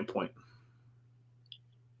type standpoint.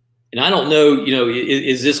 And I don't know,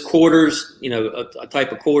 is this quarters, a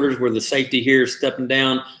type of quarters where the safety here is stepping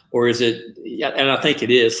down, or is it, and I think it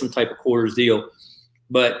is some type of quarters deal,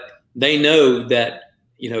 but they know that,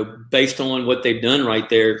 based on what they've done right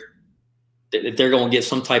there, that they're going to get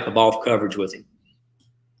some type of off coverage with him.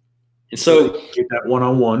 And so get that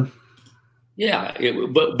one-on-one. Yeah.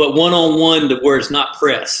 But one-on-one to where it's not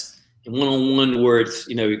press, and one-on-one where it's,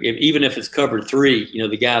 even if it's covered 3,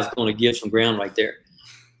 the guy's going to give some ground right there.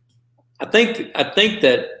 I think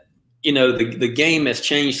that, the game has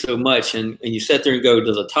changed so much, and you sit there and go,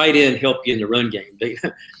 does a tight end help you in the run game?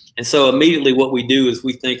 And so immediately what we do is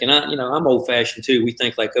we think, and I'm old fashioned too. We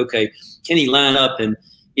think like, okay, can he line up, and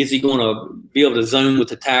is he going to be able to zone with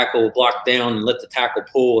the tackle, block down and let the tackle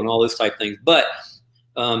pull and all those type things? But,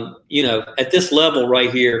 at this level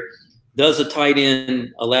right here, does a tight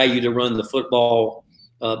end allow you to run the football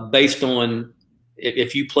based on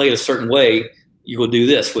if you play a certain way, you will do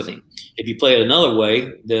this with him. If you play it another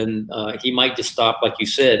way, then he might just stop, like you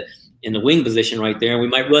said, in the wing position right there, and we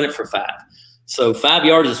might run it for 5. So 5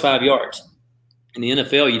 yards is 5 yards. In the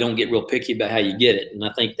NFL, you don't get real picky about how you get it, and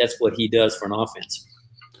I think that's what he does for an offense.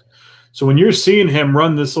 So when you're seeing him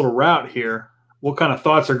run this little route here, what kind of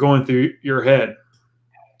thoughts are going through your head?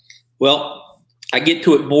 Well, I get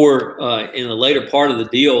to it more in the later part of the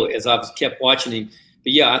deal as I've kept watching him.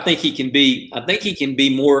 But yeah, I think he can be. I think he can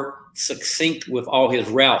be more succinct with all his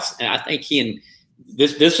routes, and I think he and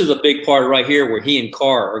this is a big part right here where he and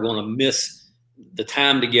Carr are going to miss the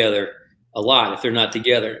time together a lot if they're not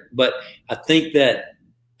together. But I think that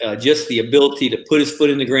just the ability to put his foot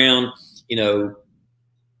in the ground, you know,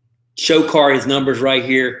 show Carr his numbers right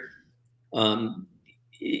here.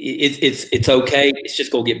 It's okay. It's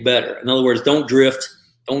just gonna get better. In other words, don't drift.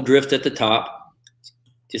 Don't drift at the top.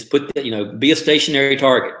 Just put the, you know, be a stationary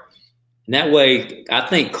target. And that way, I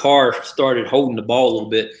think Carr started holding the ball a little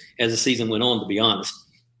bit as the season went on, to be honest.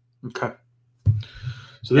 Okay.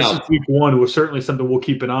 So this is week one. It was certainly something we'll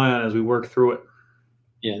keep an eye on as we work through it.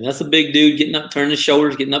 Yeah, and that's a big dude getting up, turning his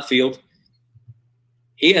shoulders, getting upfield.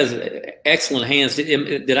 He has excellent hands.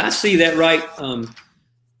 Did I see that right?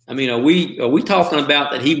 I mean, are we talking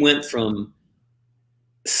about that he went from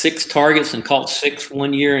 6 targets and caught 6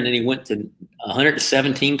 one year, and then he went to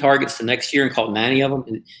 117 targets the next year and caught 90 of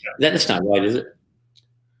them? That's not right, is it?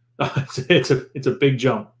 It's a big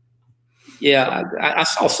jump. Yeah, I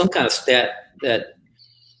saw some kind of stat that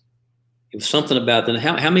it was something about that.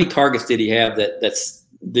 How many targets did he have that's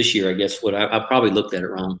this year? I guess I probably looked at it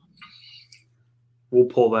wrong. We'll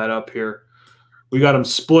pull that up here. We got them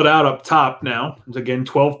split out up top now. Again,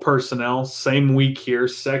 12 personnel, same week here,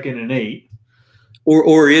 2nd and 8.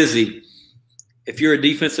 Or is he? If you're a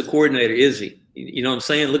defensive coordinator, is he? You know what I'm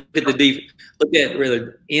saying? Look at the look at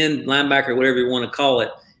the end linebacker, whatever you want to call it.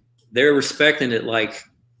 They're respecting it like,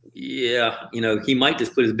 yeah, you know, he might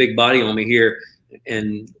just put his big body on me here,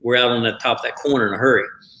 and we're out on the top of that corner in a hurry.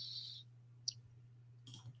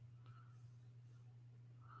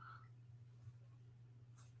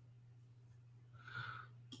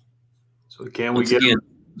 So again, we get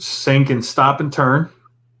sink and stop and turn.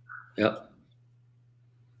 Yep.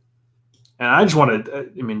 And I just want to,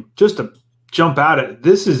 I mean, just to jump out at it,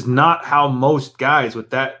 this is not how most guys with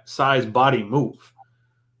that size body move.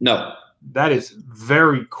 No. That is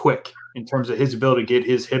very quick in terms of his ability to get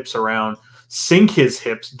his hips around, sink his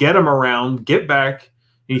hips, get him around, get back,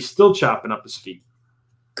 and he's still chopping up his feet.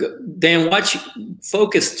 Dan,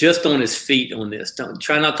 focus just on his feet on this.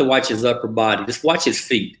 Try not to watch his upper body. Just watch his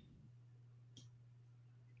feet.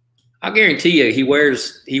 I guarantee you he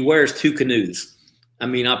wears 2 canoes. I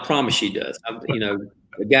mean, I promise he does. You know,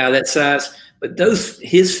 a guy that size, but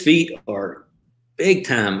his feet are big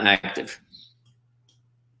time active.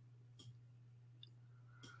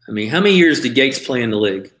 I mean, how many years did Gates play in the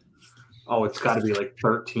league? Oh, it's got to be like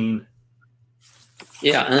 13.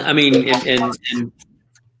 Yeah, I mean, and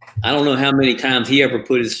I don't know how many times he ever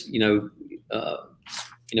put his,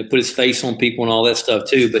 put his face on people and all that stuff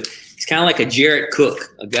too. But he's kind of like a Jarrett Cook,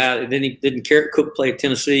 a guy. Didn't Jarrett Cook play at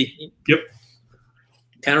Tennessee? Yep.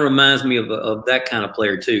 Kind of reminds me of that kind of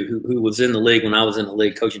player too, who was in the league when I was in the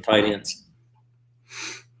league coaching tight ends.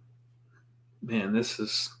 Man, this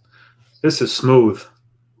is smooth.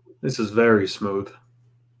 This is very smooth.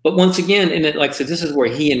 But once again, and like I said, this is where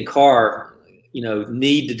he and Carr,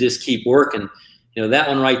 need to just keep working. That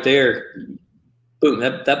one right there, boom,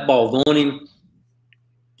 that ball's on him.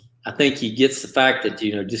 I think he gets the fact that,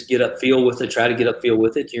 just get upfield with it, try to get upfield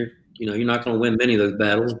with it. You're not going to win many of those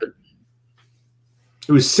battles, but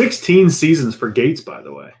it was 16 seasons for Gates, by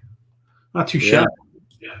the way. Not too shabby.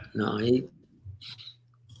 Yeah. No,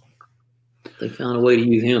 they found a way to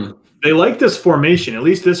use him. They like this formation, at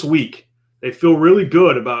least this week. They feel really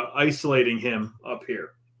good about isolating him up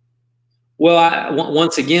here. Well,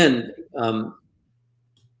 once again, now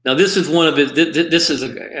this is one of it. This is,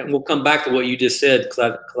 and we'll come back to what you just said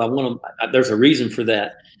because I want to. There's a reason for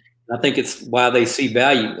that. I think it's why they see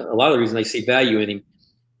value. A lot of the reason they see value in him.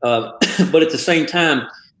 But at the same time,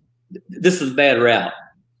 this is a bad route.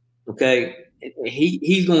 Okay,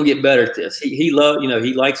 he's going to get better at this. He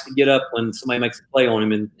likes to get up when somebody makes a play on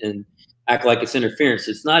him and act like it's interference.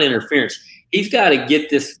 It's not interference. He's got to get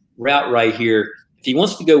this route right here. If he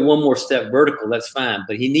wants to go one more step vertical, that's fine.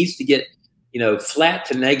 But he needs to get flat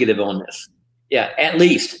to negative on this. Yeah, at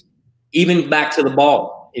least even back to the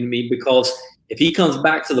ball. Because if he comes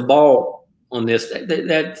back to the ball on this,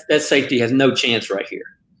 that safety has no chance right here.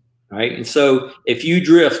 Right. And so if you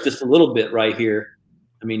drift just a little bit right here,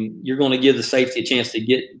 you're going to give the safety a chance to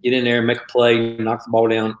get in there and make a play, knock the ball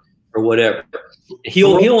down or whatever.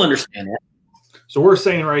 He'll understand that. So we're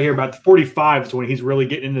saying right here about the 45 is when he's really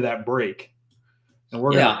getting into that break. And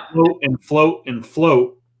we're going to float and float and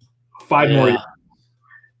float 5 more years.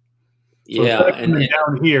 So instead of Yeah, coming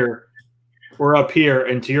down here, we're up here,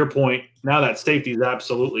 and to your point, now that safety is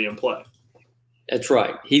absolutely in play. that's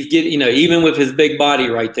right. He's getting, even with his big body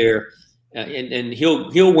right there, and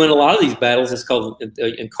he'll win a lot of these battles. It's called,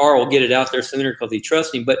 and Carr will get it out there sooner because he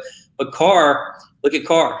trusts him. But Carr, look at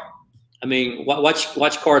Carr. I mean,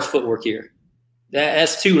 watch Carr's footwork here.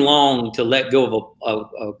 That's too long to let go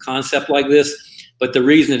of a concept like this. But the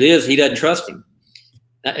reason it is, he doesn't trust him.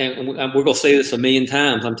 And we're going to say this a million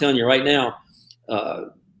times. I'm telling you right now,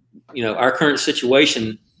 our current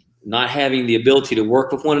situation, not having the ability to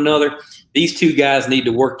work with one another, these two guys need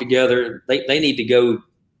to work together. They need to go,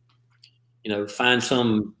 find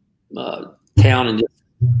some town and just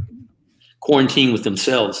quarantine with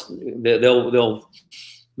themselves. They'll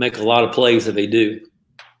make a lot of plays if they do.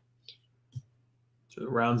 So it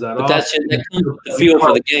rounds that but off. That comes with the feel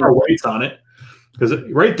for the game. Weights on it, because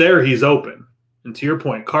right there he's open. And to your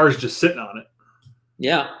point, Carr's just sitting on it.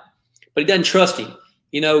 Yeah, but he doesn't trust him.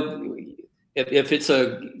 If it's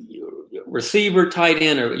a receiver, tight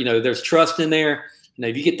end, or there's trust in there.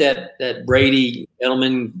 If you get that Brady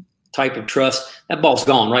Edelman type of trust, that ball's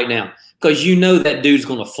gone right now because that dude's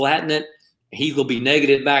going to flatten it. He's going to be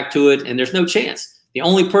negative back to it, and there's no chance. The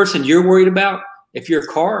only person you're worried about, if you're a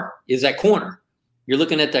Carr, is that corner. You're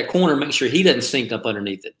looking at that corner, make sure he doesn't sink up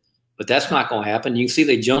underneath it. But that's not going to happen. You can see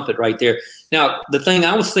they jump it right there. Now, the thing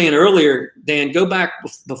I was saying earlier, Dan, go back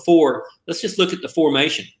before. Let's just look at the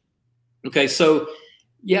formation. Okay, so,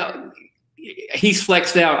 yeah, he's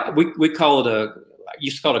flexed out. We call it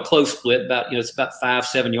used to call it a close split. It's about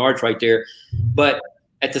 5-7 yards right there. But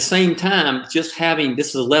at the same time, just having this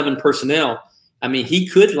is 11 personnel. I mean, he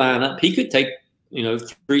could line up. He could take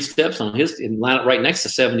 3 steps on his and line up right next to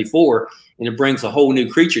 74, and it brings a whole new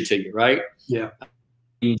creature to you, right? Yeah.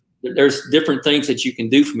 There's different things that you can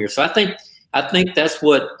do from here. So I think that's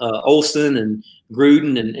what Olsen and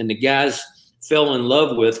Gruden and the guys fell in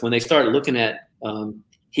love with when they started looking at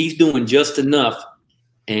he's doing just enough,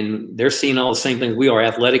 and they're seeing all the same things we are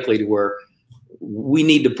athletically to where we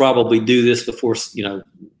need to probably do this before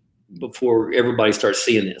everybody starts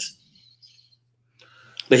seeing this.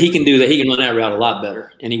 But he can do that. He can run that route a lot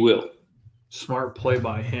better, and he will. Smart play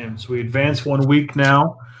by him. So we advance 1 week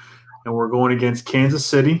now, and we're going against Kansas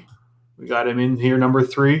City. We got him in here, number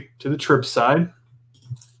 3, to the trip side.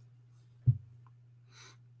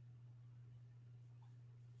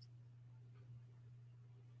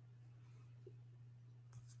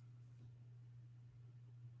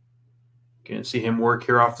 Can't see him work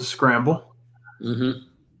here off the scramble. Mm-hmm.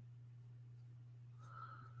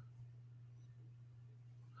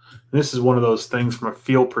 This is one of those things from a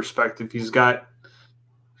field perspective. He's got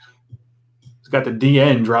the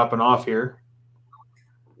DN dropping off here.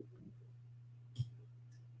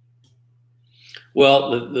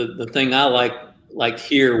 Well, the thing I liked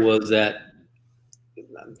here was that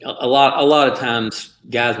a lot of times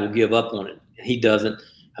guys will give up on it. He doesn't.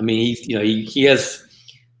 I mean, he has.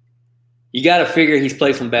 You got to figure he's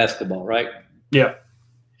played some basketball, right? Yeah,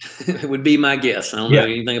 it would be my guess. I don't know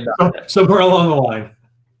anything about that. Somewhere along the line.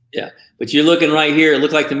 Yeah, but you're looking right here. It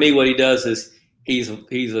looked like to me what he does is he's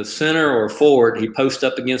a center or a forward. He posts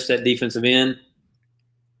up against that defensive end,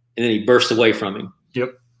 and then he bursts away from him.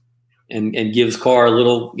 Yep. And gives Carr a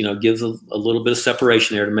little, gives a little bit of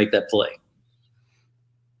separation there to make that play.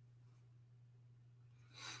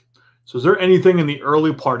 So is there anything in the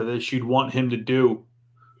early part of this you'd want him to do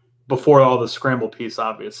before all the scramble piece,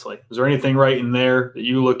 obviously? Is there anything right in there that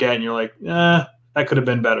you look at and you're like, that could have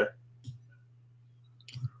been better?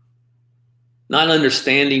 Not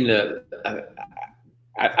understanding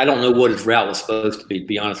I don't know what his route was supposed to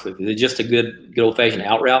be honest with you. Is it just a good old-fashioned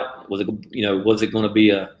out route? Was it going to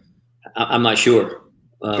be I'm not sure.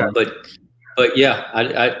 Okay. But yeah,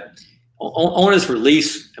 on his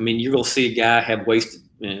release, I mean, you're going to see a guy have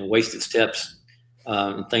wasted steps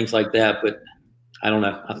and things like that. But I don't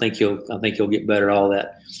know. I think he'll get better at all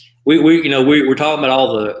that. We're talking about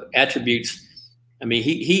all the attributes. I mean,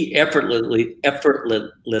 he effortlessly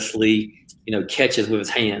catches with his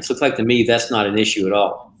hands. Looks like to me that's not an issue at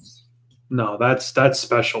all. No, that's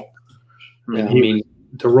special. I mean,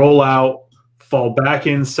 to roll out, fall back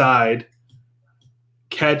inside,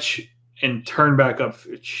 catch, and turn back up.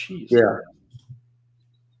 Jeez. Yeah.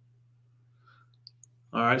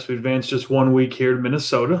 All right, so we advanced just 1 week here to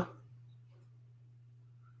Minnesota.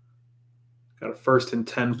 Got a 1st and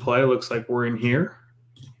 10 play. Looks like we're in here.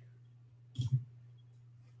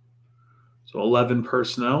 So 11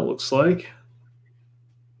 personnel, looks like.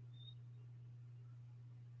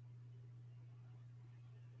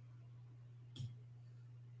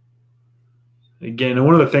 Again, and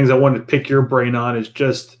one of the things I wanted to pick your brain on is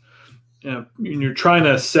just, when you're trying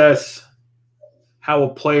to assess how a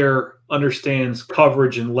player understands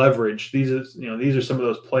coverage and leverage. These are some of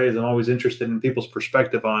those plays I'm always interested in people's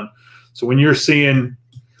perspective on. So when you're seeing,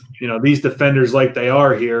 these defenders like they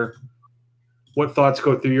are here, what thoughts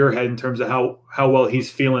go through your head in terms of how well he's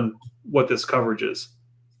feeling what this coverage is?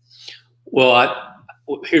 Well,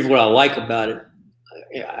 here's what I like about it.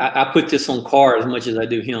 I put this on Carr as much as I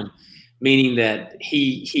do him, meaning that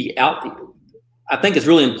I think it's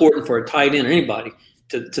really important for a tight end or anybody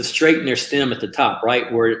to straighten their stem at the top,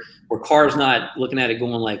 right? Where Carr's not looking at it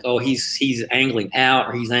going like, oh, he's angling out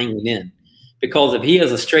or he's angling in. Because if he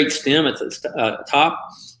has a straight stem at the top,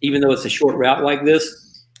 even though it's a short route like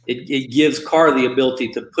this, it gives Carr the ability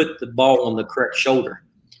to put the ball on the correct shoulder.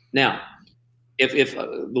 Now, if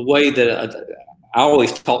the way that I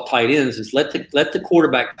always taught tight ends is let the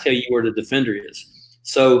quarterback tell you where the defender is.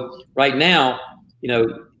 So right now,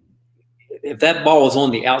 if that ball is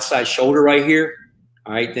on the outside shoulder right here,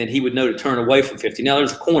 all right, then he would know to turn away from 50. Now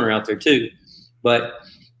there's a corner out there too, but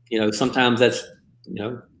sometimes that's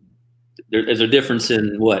there's a difference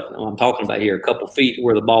in what I'm talking about here, a couple feet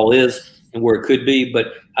where the ball is and where it could be. But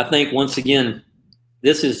I think once again,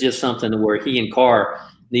 this is just something where he and Carr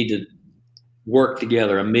need to work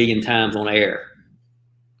together a million times on air.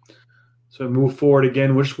 So move forward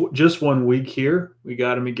again, which just 1 week here. We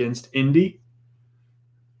got him against Indy.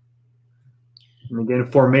 And again,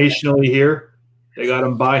 formationally here, they got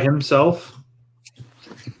him by himself.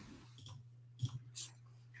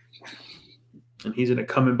 And he's going to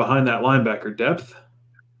come in behind that linebacker depth.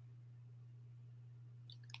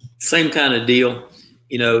 Same kind of deal.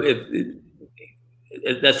 If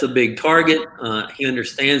that's a big target, he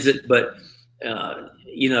understands it, but,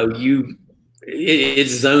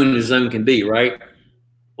 it's zone as zone can be, right?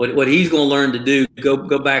 What he's going to learn to do,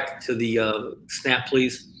 go back to the snap,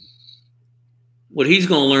 please. What he's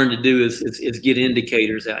going to learn to do is get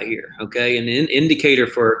indicators out here, okay? And an indicator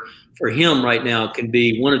for him right now can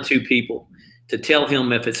be one or two people to tell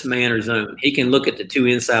him if it's man or zone. He can look at the two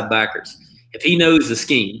inside backers. If he knows the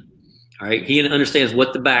scheme, all right, he understands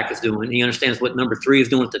what the back is doing. He understands what number 3 is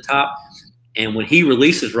doing at the top. And when he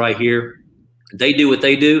releases right here, they do what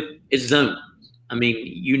they do, it's zone. I mean,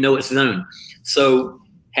 it's zone. So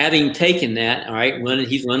having taken that, all right,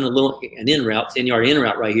 he's running an in route, 10-yard in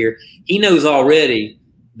route right here. He knows already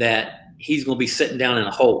that he's going to be sitting down in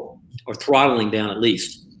a hole or throttling down at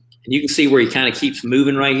least. And you can see where he kind of keeps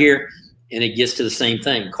moving right here, and it gets to the same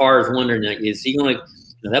thing. Carr is wondering, is he going to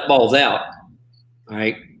that ball's out, all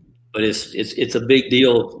right? But it's a big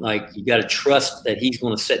deal. Like, you got to trust that he's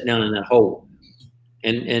going to sit down in that hole.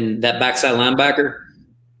 And that backside linebacker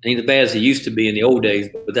ain't as bad as he used to be in the old days,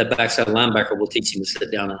 but that backside linebacker will teach him to sit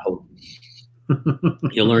down and hold.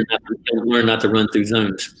 He'll learn not to run through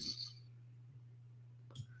zones.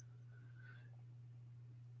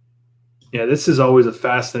 Yeah, this is always a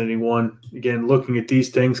fascinating one. Again, looking at these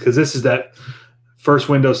things, because this is that first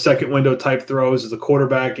window, second window type throws. Is the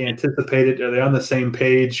quarterback anticipated? Are they on the same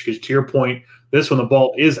page? Because to your point, this one, the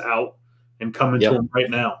ball is out and coming to him right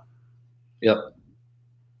now. Yep.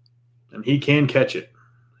 And he can catch it.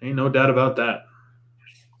 Ain't no doubt about that.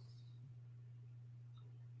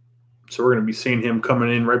 So we're going to be seeing him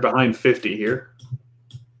coming in right behind 50 here.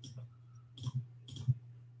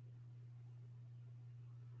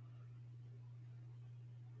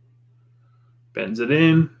 Bends it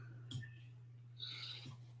in.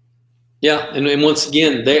 Yeah, and once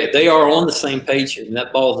again, they are on the same page here, and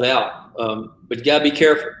that ball's out. But you got to be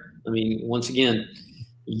careful. I mean, once again,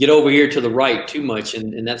 you get over here to the right too much,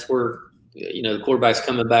 and that's where the quarterback's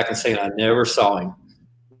coming back and saying, I never saw him.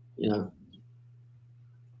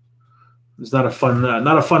 It's not a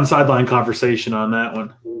fun sideline conversation on that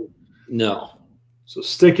one. No. So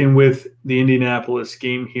sticking with the Indianapolis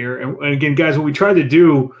game here, and again, guys, what we tried to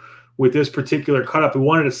do with this particular cutup, we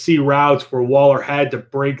wanted to see routes where Waller had to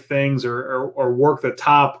break things or work the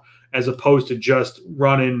top as opposed to just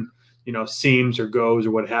running, seams or goes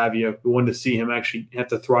or what have you. We wanted to see him actually have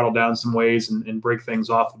to throttle down some ways and break things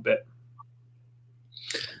off a bit.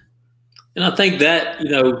 And I think that,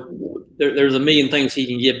 there's a million things he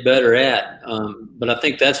can get better at. But I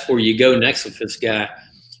think that's where you go next with this guy.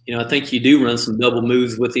 I think you do run some double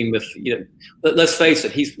moves with him. Let's face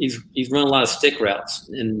it, he's run a lot of stick routes,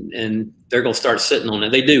 and they're going to start sitting on it.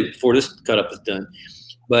 They do before this cutup is done.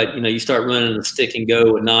 But, you start running a stick and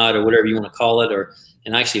go, a nod, or whatever you want to call it,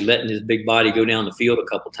 and actually letting his big body go down the field a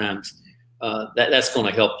couple times. That's going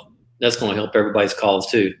to help. That's going to help everybody's calls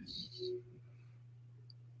too.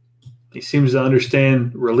 He seems to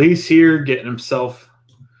understand release here, getting himself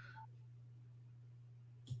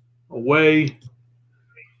away.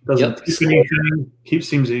 Doesn't take anything.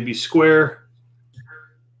 Seems to be square.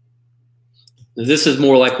 This is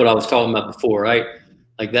more like what I was talking about before, right?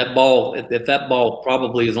 Like that ball, if that ball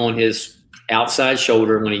probably is on his outside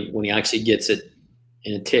shoulder when he actually gets it,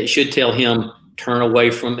 and it should tell him turn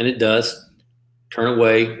away from, and it does, turn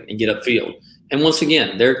away and get upfield. And once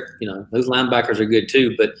again, those linebackers are good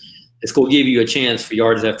too, but it's going to give you a chance for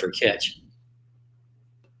yards after a catch.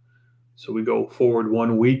 So we go forward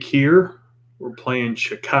 1 week here. We're playing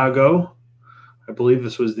Chicago. I believe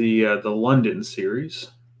this was the London series.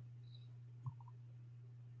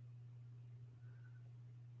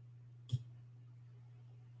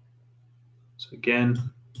 So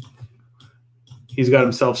again, he's got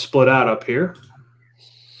himself split out up here.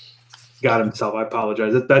 Got himself. I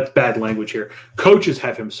apologize. That's bad language here. Coaches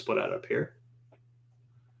have him split out up here.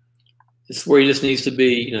 This is where he just needs to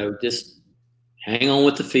be, just hang on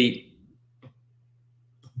with the feet.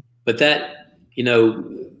 But that,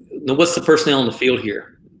 what's the personnel on the field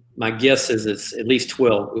here? My guess is it's at least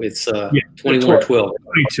 12. It's 21 or 12.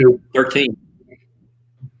 22. 13.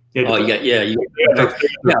 Yeah, oh, you got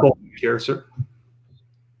here, sir.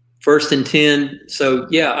 1st and 10. So,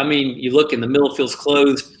 you look and the middle field's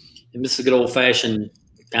closed, and this is a good old-fashioned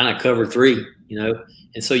kind of cover 3,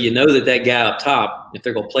 And so that guy up top, if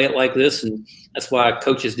they're going to play it like this, and that's why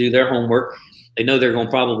coaches do their homework, they know they're going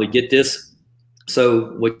to probably get this.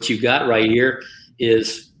 So what you've got right here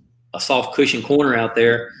is a soft cushion corner out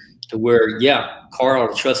there to where, Carr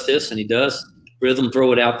ought to trust this, and he does. Rhythm,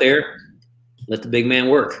 throw it out there. Let the big man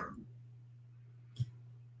work.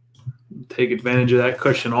 Take advantage of that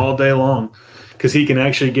cushion all day long because he can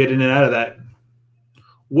actually get in and out of that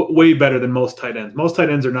way better than most tight ends. Most tight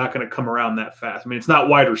ends are not going to come around that fast. I mean, it's not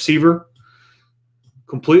wide receiver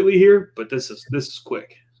completely here, but this is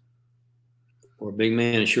quick. For a big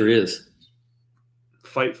man, it sure is.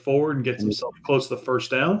 Fight forward and gets himself close to the first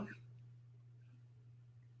down.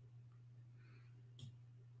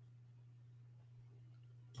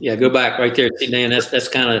 Yeah, go back right there. See, Dan, that's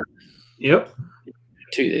kind of – Yep.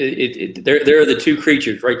 There are the two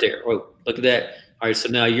creatures right there. Oh, look at that. All right, so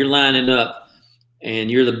now you're lining up,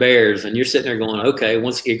 and you're the Bears, and you're sitting there going, okay,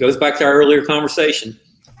 once it goes back to our earlier conversation,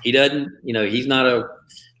 he doesn't – he's not a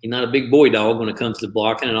big boy dog when it comes to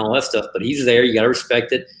blocking and all that stuff, but he's there. You got to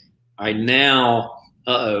respect it. All right, now –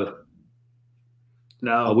 no.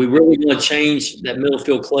 Are we really going to change that middle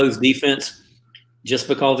field closed defense just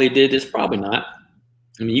because they did this? Probably not.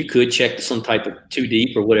 I mean, you could check some type of 2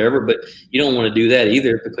 deep or whatever, but you don't want to do that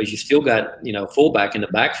either because you still got, fullback in the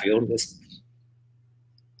backfield.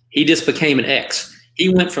 He just became an X. He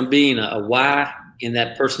went from being a Y in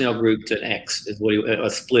that personnel group to an X is what a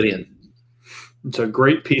split in. It's a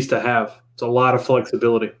great piece to have. It's a lot of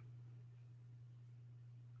flexibility.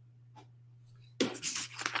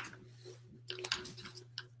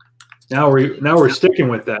 Now we're sticking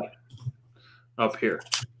with that up here.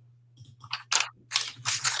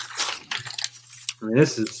 I mean,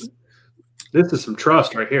 this is some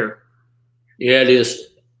trust right here. Yeah, it is.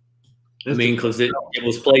 Because it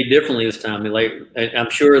was played differently this time. I'm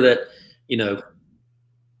sure that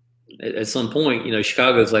at some point,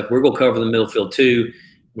 Chicago's like, we're going to cover the middle field too.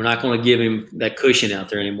 We're not going to give him that cushion out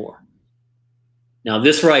there anymore. Now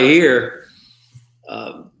this right here.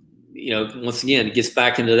 Once again, it gets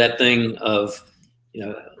back into that thing of,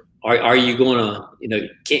 are you going to,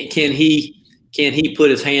 can he put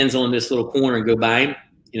his hands on this little corner and go by him?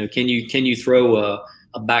 Can you throw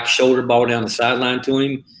a back shoulder ball down the sideline to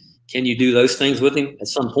him? Can you do those things with him? At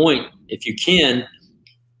some point, if you can,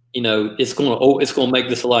 it's going to make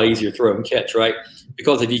this a lot easier to throw and catch, right?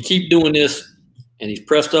 Because if you keep doing this and he's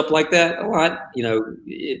pressed up like that a lot,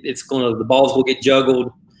 the balls will get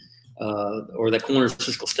juggled. Or that corner's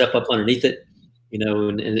just going to step up underneath it,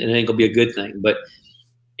 and it ain't going to be a good thing. But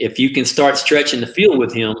if you can start stretching the field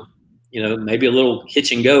with him, maybe a little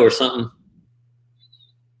hitch and go or something,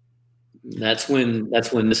 that's when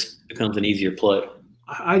this becomes an easier play.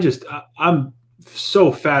 I'm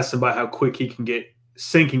so fascinated by how quick he can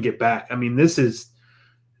sink and get back. I mean, this is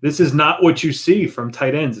not what you see from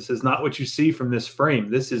tight ends. This is not what you see from this frame.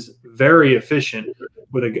 This is very efficient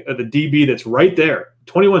with the DB that's right there.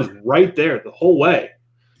 21 is right there the whole way.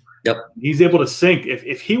 Yep. He's able to sink.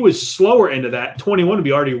 If he was slower into that, 21 would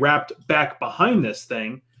be already wrapped back behind this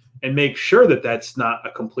thing and make sure that that's not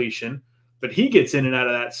a completion. But he gets in and out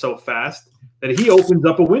of that so fast that he opens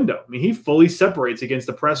up a window. I mean, he fully separates against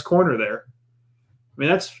the press corner there. I mean,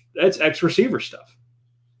 that's X receiver stuff.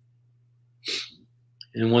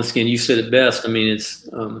 And once again, you said it best. I mean, it's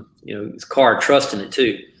it's Carr trusting it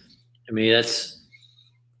too. I mean, that's.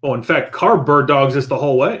 Well, in fact, Carr bird dogs us the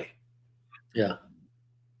whole way. Yeah.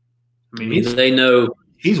 I mean, they know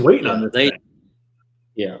he's waiting on this. They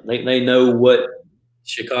know what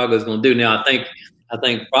Chicago's going to do. Now, I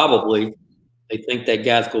think probably they think that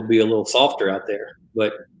guy's going to be a little softer out there.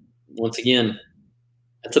 But once again,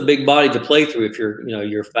 that's a big body to play through if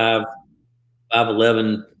you're 5'11",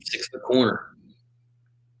 6-foot corner.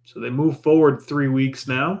 So they move forward 3 weeks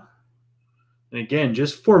now. And again,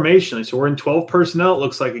 just formationally. So we're in 12 personnel, it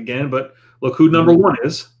looks like again, but look who number one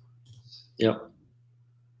is. Yep.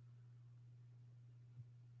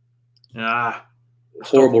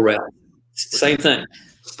 Horrible route. Same thing.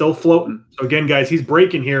 Still floating. So again, guys, he's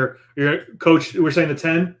breaking here. Coach, we're saying the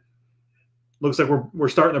 10. Looks like we're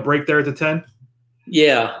starting to break there at the 10.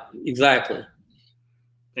 Yeah, exactly.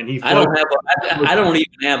 And I don't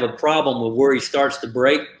even have a problem with where he starts to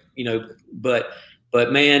break, but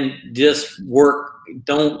man, just work.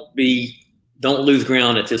 Don't lose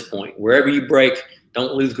ground at this point. Wherever you break,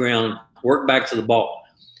 don't lose ground. Work back to the ball.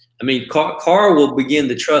 I mean, Carr will begin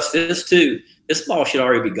to trust this too. This ball should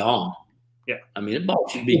already be gone. Yeah. I mean, the ball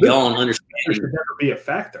should be gone. Understanding should never be a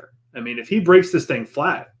factor. I mean, if he breaks this thing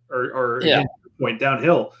flat or point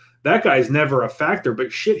downhill, that guy's never a factor.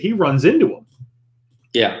 But shit, he runs into him.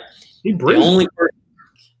 Yeah. He breaks. I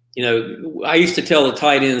used to tell the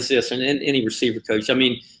tight ends this, and any receiver coach. I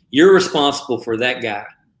mean, you're responsible for that guy.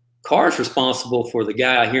 Carr's responsible for the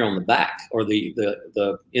guy here on the back or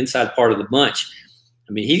the inside part of the bunch.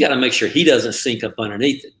 I mean, he got to make sure he doesn't sink up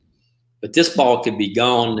underneath it. But this ball could be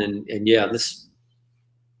gone, and yeah, this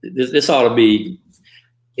ought to be.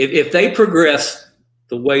 If they progress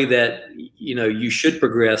the way that you should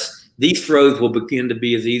progress, these throws will begin to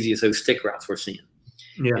be as easy as those stick routes we're seeing.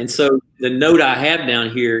 Yeah. And so the note I have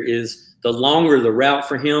down here is the longer the route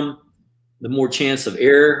for him, the more chance of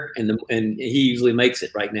error, and he usually makes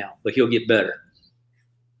it right now, but he'll get better.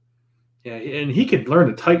 Yeah, and he can learn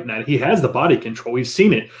to tighten that. He has the body control. We've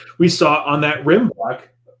seen it. We saw it on that rim block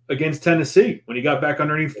against Tennessee when he got back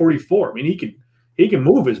underneath 44. I mean, he can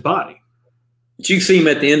move his body. But you see him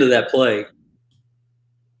at the end of that play.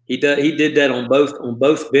 He did that on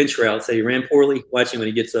both bench routes that he ran poorly. Watch him when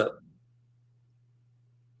he gets up.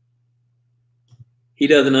 He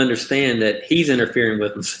doesn't understand that he's interfering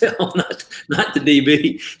with himself, not the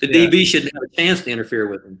DB. The DB shouldn't have a chance to interfere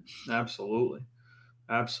with him. Absolutely.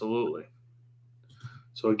 Absolutely.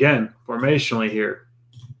 So again, formationally here.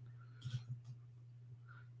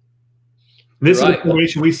 This is a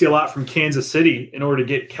formation we see a lot from Kansas City in order to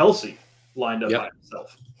get Kelsey lined up by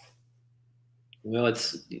himself. Well,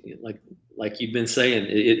 it's like you've been saying,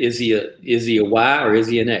 is he a Y or is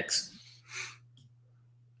he an X?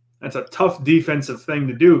 That's a tough defensive thing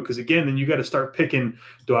to do because, again, then you got to start picking,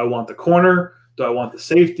 do I want the corner? Do I want the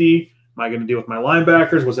safety? Am I going to deal with my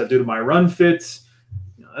linebackers? What's that do to my run fits?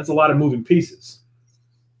 That's a lot of moving pieces.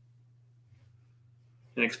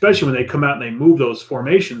 And especially when they come out and they move those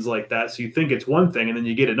formations like that, so you think it's one thing and then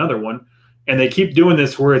you get another one, and they keep doing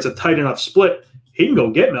this where it's a tight enough split, he can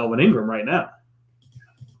go get Melvin Ingram right now.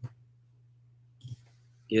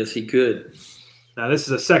 Yes, he could. Now, this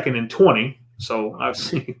is a 2nd and 20. So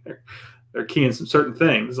obviously they're keying some certain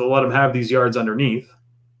things. They'll let him have these yards underneath.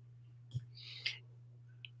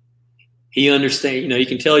 He understands, you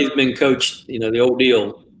can tell he's been coached, the old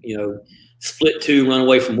deal, split 2, run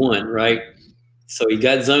away from 1, right? So he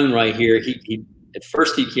got zone right here. He at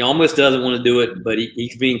first he almost doesn't want to do it, but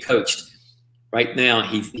he's being coached. Right now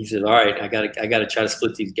he says, all right, I gotta try to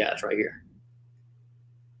split these guys right here.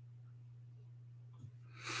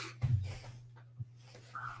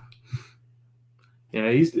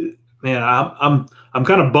 Yeah, I'm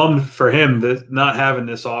kind of bummed for him that not having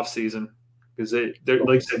this off season because they're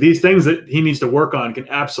like I said, these things that he needs to work on can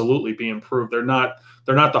absolutely be improved. They're not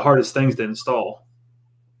the hardest things to install.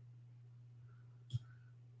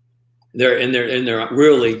 They're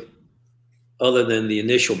really, other than the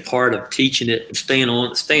initial part of teaching it and staying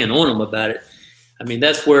on them about it. I mean,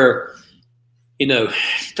 that's where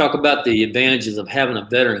talk about the advantages of having a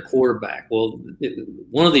veteran quarterback. Well,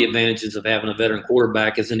 one of the advantages of having a veteran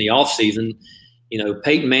quarterback is in the offseason,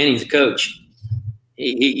 Peyton Manning's a coach.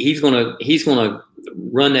 He's gonna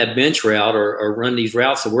run that bench route or run these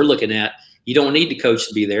routes that we're looking at. You don't need the coach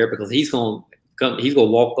to be there because he's gonna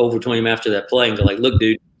walk over to him after that play and go like, look,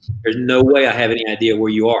 dude, there's no way I have any idea where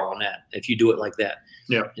you are on that if you do it like that.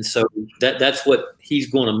 Yeah. And so that's what he's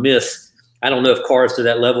going to miss. I don't know if Carr's to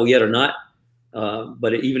that level yet or not.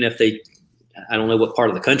 But even if I don't know what part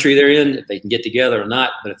of the country they're in, if they can get together or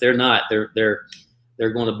not. But if they're not, they're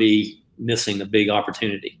going to be missing a big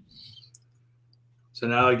opportunity. So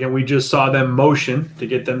now again, we just saw them motion to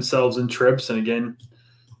get themselves in trips, and again,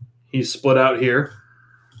 he's split out here.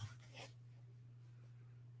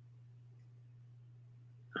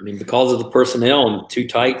 I mean, because of the personnel and 2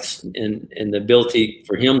 tights and the ability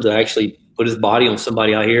for him to actually put his body on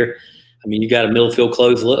somebody out here, I mean, you got a middle field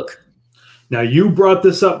close look. Now, you brought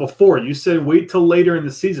this up before. You said wait till later in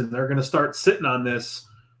the season. They're going to start sitting on this.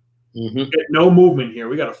 Get no movement here.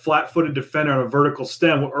 We got a flat-footed defender on a vertical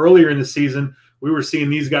stem. Earlier in the season, we were seeing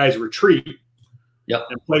these guys retreat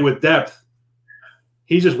and play with depth.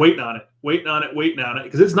 He's just waiting on it,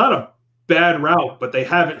 because it's not a bad route, but they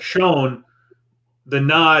haven't shown the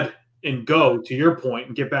nod and go, to your point,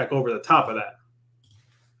 and get back over the top of that.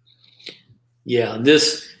 Yeah,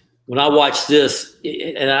 when I watched this,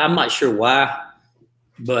 and I'm not sure why,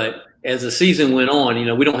 but as the season went on,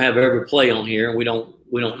 we don't have every play on here, and we don't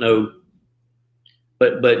know.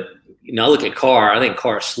 But I look at Carr. I think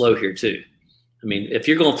Carr's slow here too. I mean, if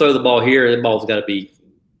you're going to throw the ball here, the ball's got to be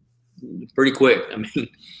pretty quick. I mean,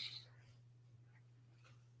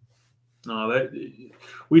 no,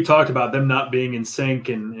 we talked about them not being in sync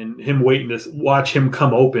and him waiting to watch him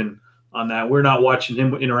come open on that. We're not watching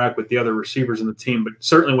him interact with the other receivers in the team, but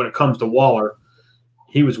certainly when it comes to Waller,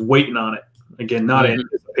 he was waiting on it. Again, not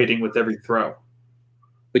anticipating with every throw.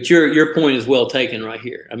 But your point is well taken right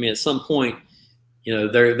here. I mean, at some point,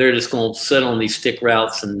 they're just going to sit on these stick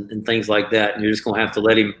routes and things like that, and you're just going to have to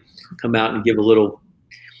let him come out and give a little,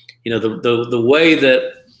 the way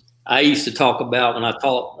that I used to talk about when I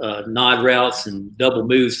taught nod routes and double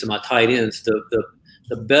moves to my tight ends.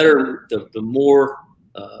 The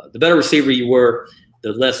better receiver you were,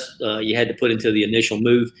 the less you had to put into the initial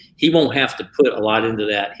move. He won't have to put a lot into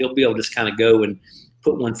that. He'll be able to just kind of go and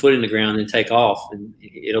put one foot in the ground and take off, and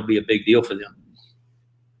it'll be a big deal for them.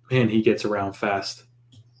 Man, he gets around fast.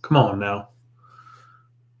 Come on now.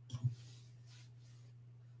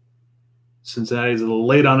 Cincinnati's a little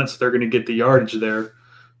late on it, so they're going to get the yardage there.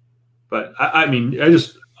 But, I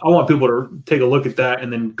want people to take a look at that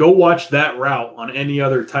and then go watch that route on any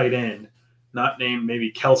other tight end, not named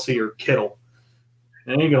maybe Kelsey or Kittle.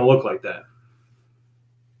 It ain't going to look like that.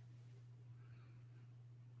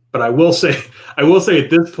 But I will say at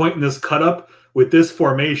this point in this cut-up, with this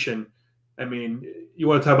formation, I mean, you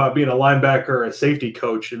want to talk about being a linebacker or a safety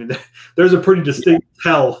coach. I mean, there's a pretty distinct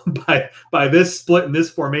tell by this split in this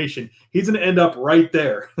formation. He's going to end up right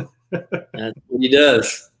there. That's what he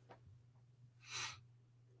does.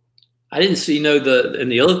 I didn't see, and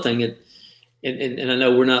the other thing, and I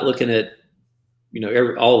know we're not looking at,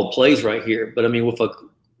 all the plays right here, but I mean, with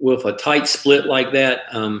a tight split like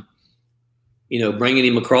that, bringing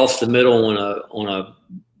him across the middle on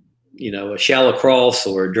a shallow cross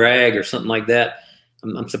or a drag or something like that,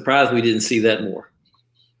 I'm surprised we didn't see that more.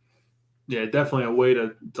 Yeah, definitely a way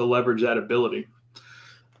to leverage that ability.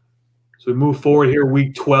 So we move forward here,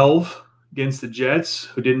 week 12 against the Jets,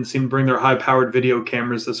 who didn't seem to bring their high-powered video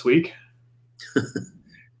cameras this week.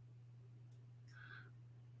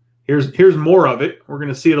 Here's more of it. We're going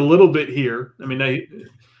to see it a little bit here. I mean, and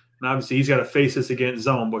obviously he's got to face this against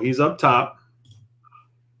zone, but he's up top.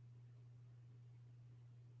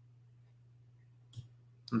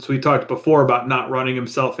 And so we talked before about not running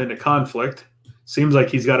himself into conflict. Seems like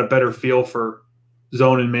he's got a better feel for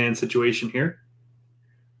zone and man situation here.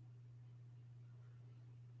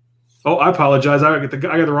 Oh, I apologize. I got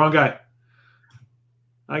the wrong guy.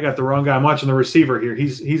 I got the wrong guy. I'm watching the receiver here.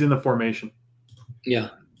 He's in the formation.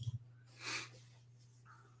 Yeah.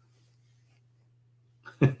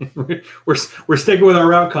 we're sticking with our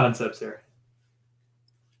route concepts here.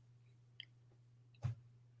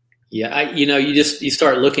 Yeah, you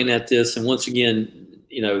start looking at this, and once again,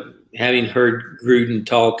 having heard Gruden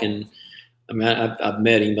talk, and I mean, I've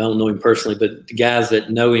met him. I don't know him personally, but the guys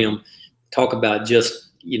that know him talk about just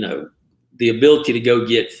the ability to go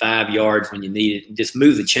get 5 yards when you need it and just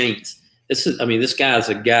move the chains. This guy is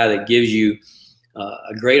a guy that gives you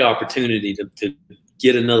a great opportunity to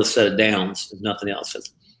get another set of downs, if nothing else.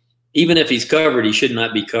 Even if he's covered, he should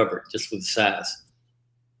not be covered just with size.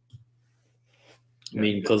 I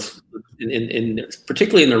mean, because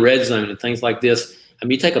particularly in the red zone and things like this, I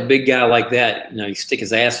mean, you take a big guy like that, you stick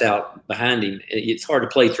his ass out behind him. It's hard to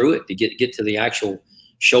play through it to get to the actual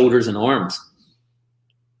shoulders and arms.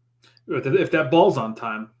 If that ball's on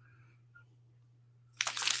time.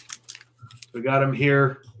 We got him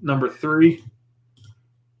here, number 3.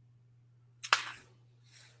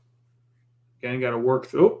 Again, got to work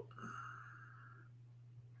through.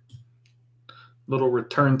 Little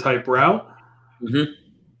return type route. Mm-hmm.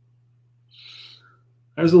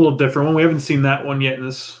 There's a little different one. We haven't seen that one yet at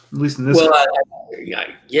least in this. Well,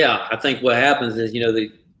 I think what happens is,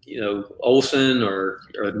 Olsen or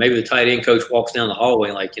maybe the tight end coach walks down the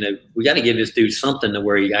hallway like, we got to give this dude something to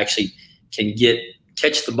where he actually can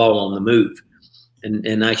catch the ball on the move,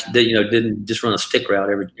 and actually, didn't just run a stick route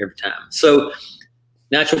every time. So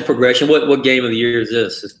natural progression. What game of the year is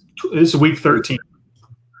this? This is week 13.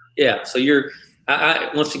 Yeah. So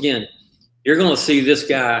once again, you're going to see this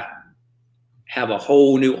guy have a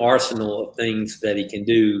whole new arsenal of things that he can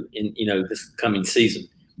do in, this coming season.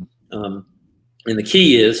 And the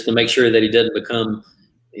key is to make sure that he doesn't become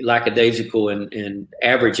lackadaisical and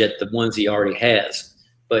average at the ones he already has.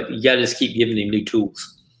 But you got to just keep giving him new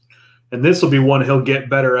tools. And this will be one he'll get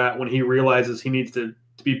better at when he realizes he needs to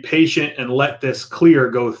be patient and let this clear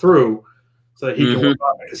go through so that he can work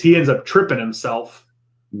on it, because he ends up tripping himself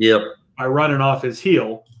by running off his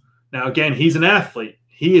heel. Now, again, he's an athlete.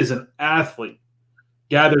 He is an athlete.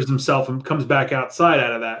 Gathers himself and comes back outside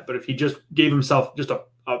out of that. But if he just gave himself just a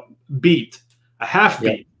beat, a half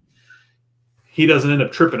beat, he doesn't end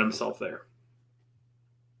up tripping himself there.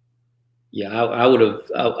 Yeah, I would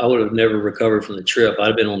have never recovered from the trip. I'd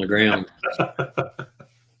have been on the ground.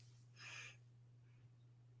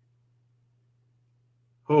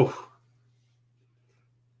 Oh,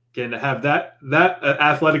 again, to have that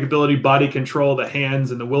athletic ability, body control, the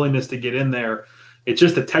hands, and the willingness to get in there, it's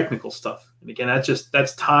just the technical stuff. And again,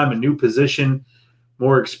 that's time, a new position,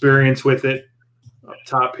 more experience with it. Up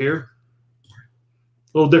top here,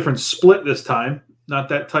 a little different split this time, not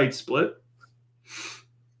that tight split.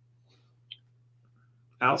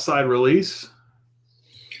 Outside release.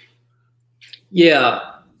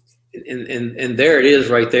 Yeah, and there it is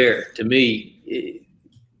right there. To me,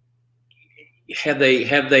 have they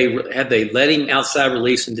let him outside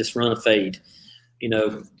release and just run a fade?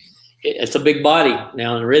 It's a big body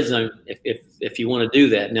now in the red zone. If you want to do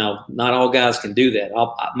that, now not all guys can do that.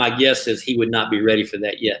 My guess is he would not be ready for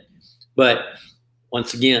that yet. But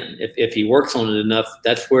once again, if he works on it enough,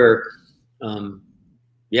 that's where.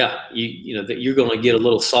 You're going to get a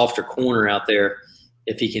little softer corner out there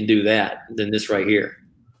if he can do that than this right here.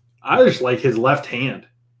 I just like his left hand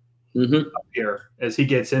up here as he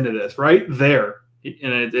gets into this right there.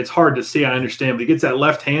 And it's hard to see, I understand, but he gets that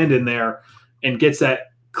left hand in there and gets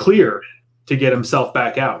that clear to get himself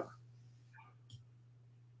back out.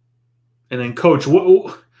 And then, Coach,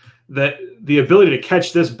 the ability to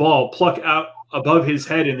catch this ball, pluck out above his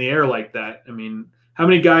head in the air like that. I mean, how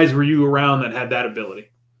many guys were you around that had that ability?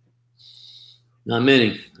 Not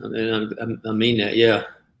many. I mean that, yeah.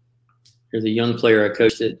 There's a young player I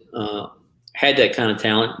coached that had that kind of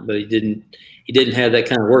talent, but he didn't have that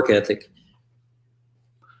kind of work ethic.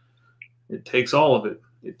 It takes all of it.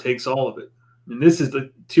 It takes all of it. And this is to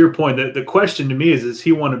your point, the question to me is, does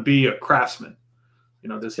he want to be a craftsman?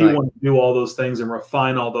 Does he want to do all those things and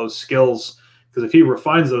refine all those skills? Because if he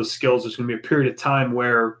refines those skills, there's going to be a period of time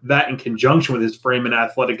where that, in conjunction with his frame and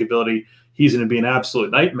athletic ability, he's going to be an absolute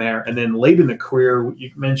nightmare. And then late in the career, you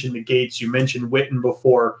mentioned the Gates, you mentioned Witten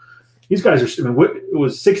before. These guys are, it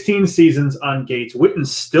was 16 seasons on Gates.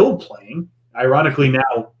 Witten's still playing, ironically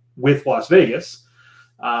now with Las Vegas,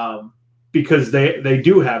 because they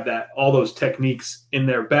do have all those techniques in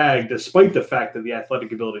their bag, despite the fact that the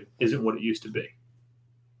athletic ability isn't what it used to be.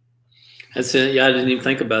 That's it. Yeah, I didn't even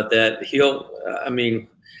think about that.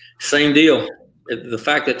 Same deal. The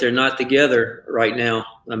fact that they're not together right now,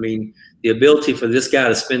 the ability for this guy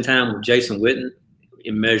to spend time with Jason Witten,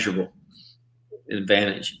 immeasurable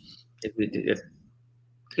advantage. It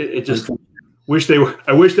just I wish they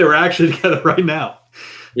were actually together right now.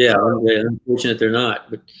 Yeah, unfortunate they're not.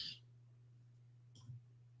 But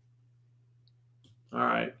all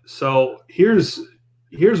right, so here's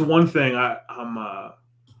one thing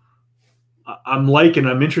I'm liking.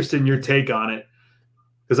 I'm interested in your take on it,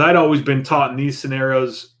 because I'd always been taught in these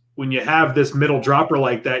scenarios, when you have this middle dropper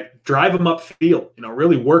like that, drive him upfield.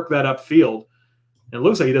 Really work that upfield. And it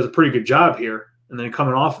looks like he does a pretty good job here, and then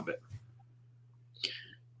coming off of it.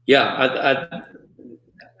 Yeah,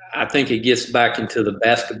 I think it gets back into the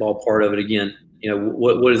basketball part of it again.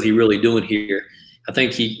 What is he really doing here? I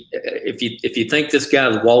think if you think this guy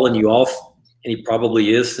is walling you off, and he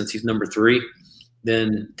probably is since he's number 3,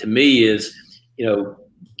 then to me is,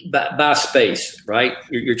 by space, right?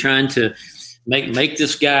 You're trying to make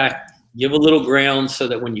this guy give a little ground so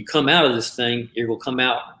that when you come out of this thing, you're going to come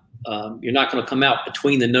out. You're not going to come out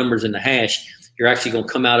between the numbers and the hash. You're actually going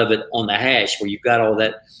to come out of it on the hash where you've got all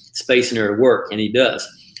that space in there to work, and he does.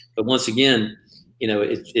 But once again,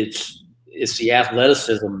 it's the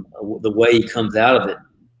athleticism, the way he comes out of it,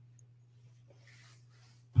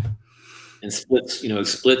 and splits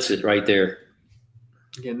it right there.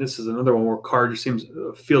 Again, this is another one where Carr just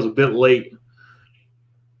feels a bit late.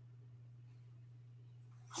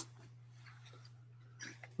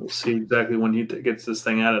 We'll see exactly when he gets this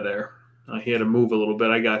thing out of there. He had to move a little bit.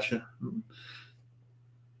 I got you.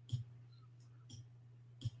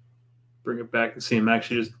 Bring it back and see him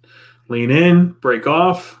actually just lean in, break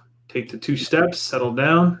off, Take the 2 steps, settle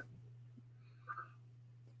down.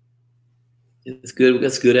 It's good.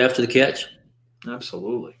 That's good after the catch.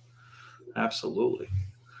 Absolutely. Absolutely.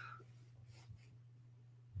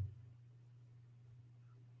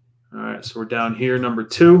 All right, so we're down here, number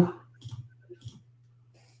 2.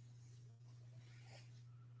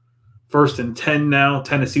 1st and 10 now.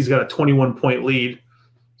 Tennessee's got a 21-point lead,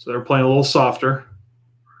 so they're playing a little softer.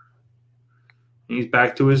 He's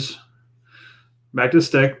back to the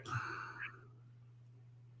stick.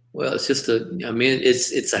 Well, it's just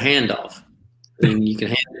it's a handoff. I mean, you can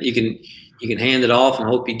hand it off and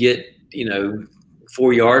hope you get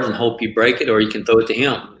 4 yards and hope you break it, or you can throw it to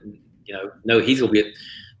him. No, he's gonna get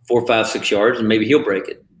 4, 5, 6 yards and maybe he'll break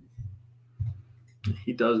it.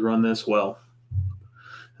 He does run this well,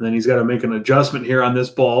 and then he's got to make an adjustment here on this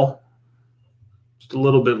ball, just a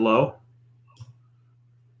little bit low.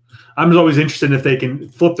 I'm always interested if they can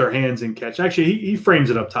flip their hands and catch. Actually, he frames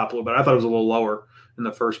it up top a little bit. I thought it was a little lower in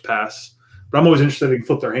the first pass, but I'm always interested if they can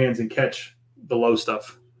flip their hands and catch the low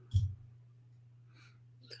stuff.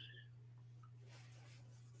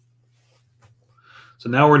 So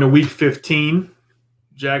now we're in a week 15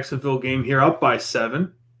 Jacksonville game here, up by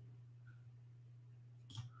 7.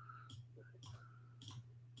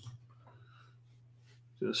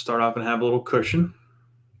 Just start off and have a little cushion.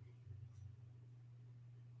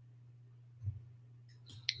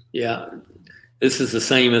 Yeah, this is the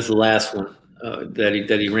same as the last one that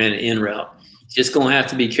he ran an in route. Just going to have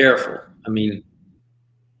to be careful. I mean,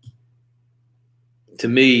 to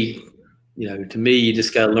me, you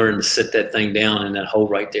just got to learn to sit that thing down in that hole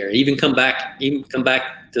right there. Even come back to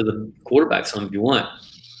the quarterback some if you want.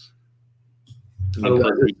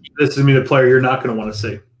 Otherwise, this is going to be the player you're not going to want to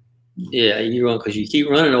see. Yeah, you won't, because you keep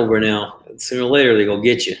running over now. Sooner or later, they're going to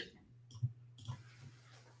get you.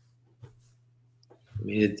 I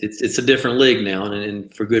mean, it's a different league now,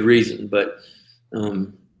 and for good reason. But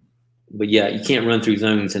yeah, you can't run through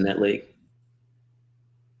zones in that league.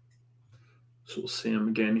 So we'll see him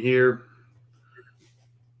again here.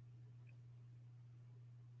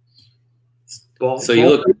 So you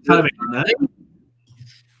look.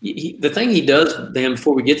 The thing he does, Dan,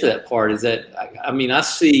 before we get to that part, is that I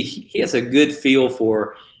see he has a good feel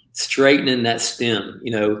for straightening that stem,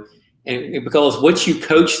 and because what you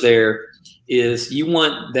coach there is you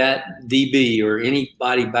want that DB or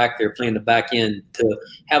anybody back there playing the back end to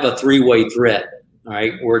have a 3-way threat, all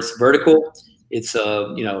right, where it's vertical, it's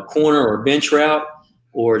a corner or bench route,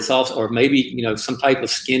 or it's also, or maybe some type of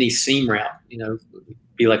skinny seam route,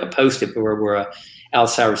 be like a post-it where we're a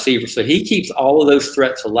outside receiver. So he keeps all of those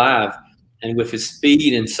threats alive, and with his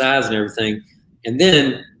speed and size and everything. And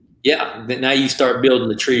then, now you start building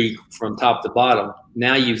the tree from top to bottom.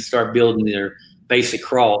 Now you start building their basic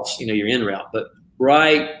crawls, your in route. But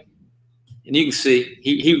and you can see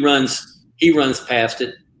he runs past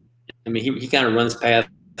it. I mean, he kind of runs past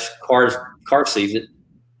car sees it.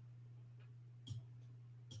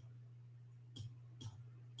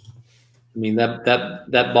 I mean,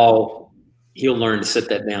 that ball, he'll learn to sit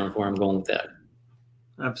that down where I'm going with that.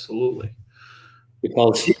 Absolutely.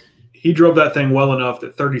 Because he drove that thing well enough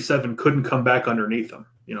that 37 couldn't come back underneath him,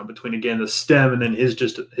 between, again, the stem and then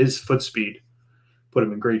his foot speed put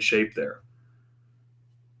him in great shape there.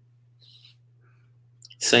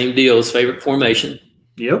 Same deal, his favorite formation.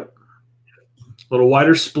 Yep. A little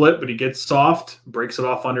wider split, but he gets soft, breaks it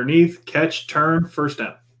off underneath, catch, turn, first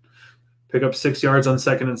down. Pick up 6 yards on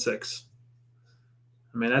 2nd and 6.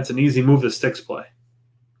 I mean, that's an easy move the sticks play.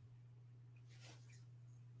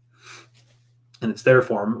 And it's there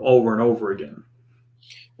for him over and over again.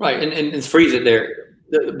 Right, and freeze it there.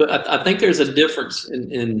 But I think there's a difference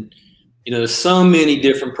in so many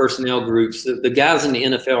different personnel groups. The guys in the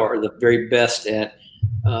NFL are the very best at,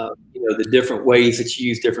 the different ways that you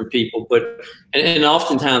use different people. But and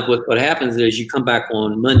oftentimes what happens is you come back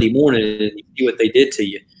on Monday morning and you see what they did to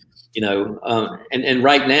you, and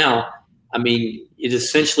right now, I mean, it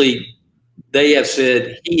essentially, they have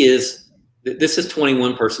said this is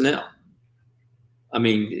 21 personnel. I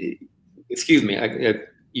mean, excuse me,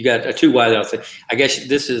 you got a 2 wide. I'll say, I guess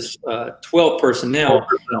this is 12 personnel,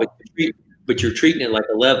 but you're treating it like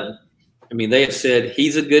 11. I mean, they have said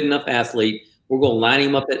he's a good enough athlete. We're going to line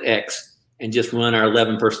him up at X and just run our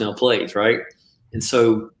 11 personnel plays, right? And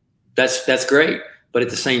so that's great. But at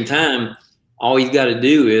the same time, all you got to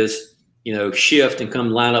do is, shift and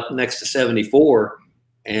come line up next to 74,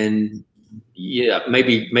 and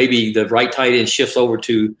maybe the right tight end shifts over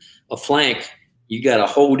to a flank. You got a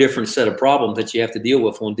whole different set of problems that you have to deal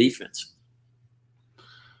with on defense.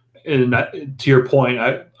 And to your point,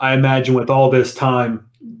 I imagine with all this time,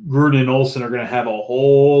 Gruden and Olsen are going to have a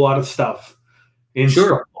whole lot of stuff in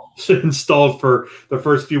Sure. installed for the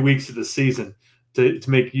first few weeks of the season to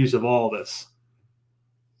make use of all this.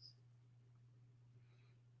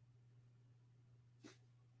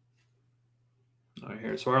 All right,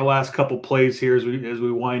 here. So our last couple plays here as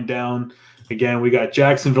we wind down. Again, we got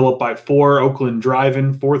Jacksonville up by 4, Oakland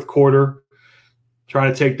driving, fourth quarter,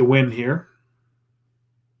 trying to take the win here.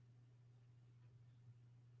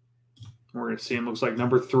 We're going to see him, looks like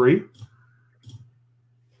number 3.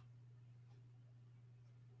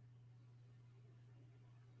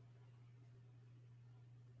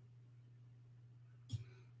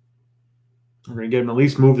 We're going to get him at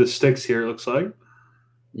least move the sticks here, it looks like.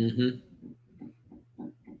 Mm-hmm.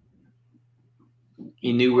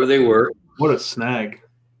 He knew where they were. What a snag.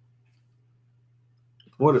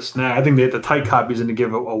 What a snag. I think the tight copy is going to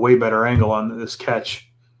give a way better angle on this catch.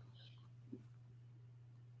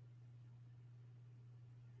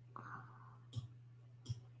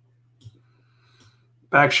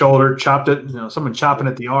 Back shoulder, chopped it, someone chopping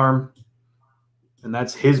at the arm, and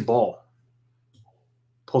that's his ball.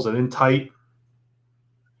 Pulls it in tight.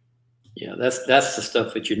 Yeah, that's the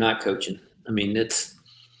stuff that you're not coaching. I mean, it's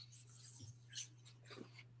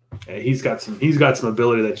yeah, he's got some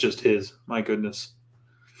ability that's just his. My goodness.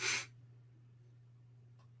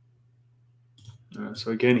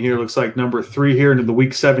 So again, here looks like number 3 here into the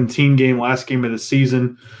Week 17 game, last game of the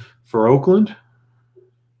season for Oakland.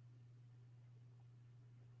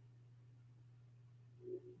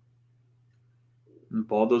 And the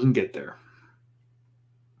ball doesn't get there.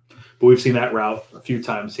 But we've seen that route a few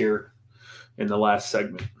times here in the last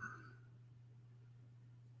segment.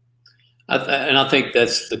 And I think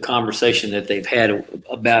that's the conversation that they've had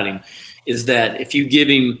about him, is that if you give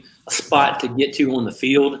him a spot to get to on the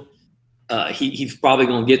field, he's probably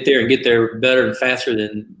going to get there and get there better and faster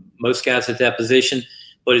than most guys at that position.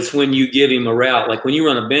 But it's when you give him a route, like when you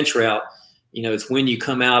run a bench route, it's when you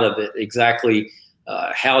come out of it exactly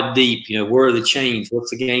how deep, where are the chains,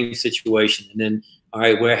 what's the game situation, and then all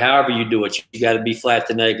right, however you do it, you got to be flat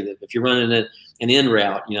to negative. If you're running an in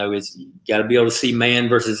route, you got to be able to see man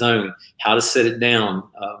versus zone, how to set it down.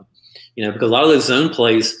 Because a lot of those zone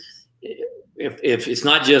plays, if it's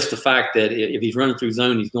not just the fact that if he's running through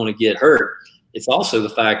zone, he's going to get hurt. It's also the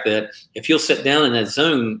fact that if he'll sit down in that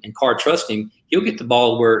zone and Carr trusts him, he'll get the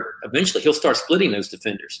ball where eventually he'll start splitting those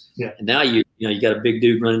defenders. Yeah. And now you got a big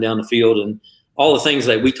dude running down the field and all the things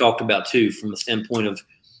that we talked about too, from the standpoint of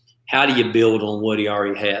how do you build on what he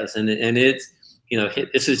already has? And it's,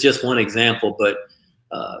 this is just one example, but,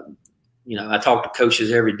 I talk to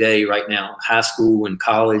coaches every day right now, high school and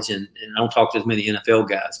college, and I don't talk to as many NFL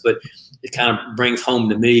guys, but it kind of brings home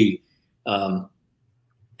to me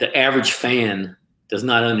the average fan does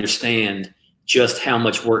not understand just how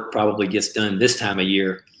much work probably gets done this time of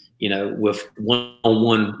year, with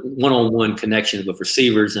one-on-one connections with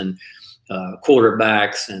receivers and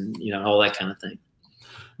quarterbacks and, all that kind of thing.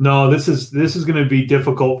 No, this is going to be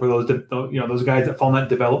difficult for those those guys that fall in that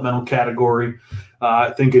developmental category.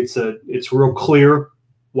 I think it's real clear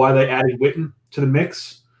why they added Witten to the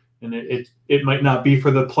mix, and it might not be for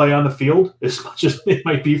the play on the field as much as it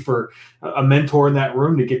might be for a mentor in that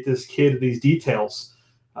room to get this kid these details.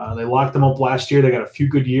 They locked him up last year. They got a few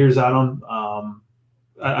good years out on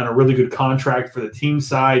a really good contract for the team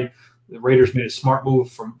side. The Raiders made a smart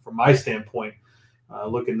move from my standpoint.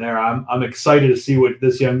 Looking there, I'm excited to see what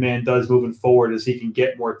this young man does moving forward as he can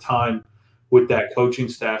get more time with that coaching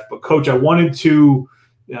staff. But, Coach, I wanted to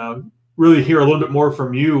really hear a little bit more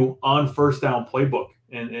from you on first down playbook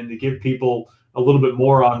and to give people a little bit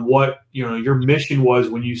more on what your mission was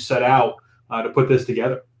when you set out to put this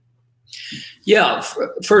together. Yeah,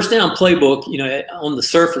 first down playbook, on the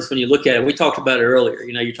surface when you look at it, we talked about it earlier.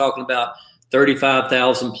 You're talking about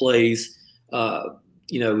 35,000 plays,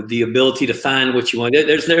 the ability to find what you want.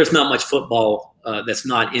 There's not much football that's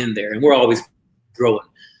not in there, and we're always growing.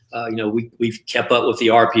 We've kept up with the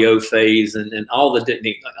RPO phase and all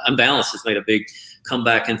the unbalance has made a big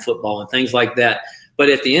comeback in football and things like that. But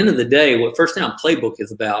at the end of the day, what first down playbook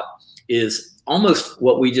is about is almost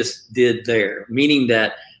what we just did there, meaning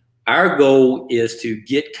that our goal is to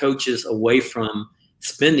get coaches away from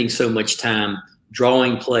spending so much time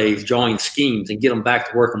drawing plays, drawing schemes, and get them back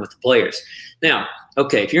to working with the players. Now,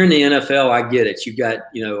 okay, if you're in the NFL, I get it. You've got,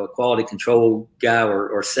 a quality control guy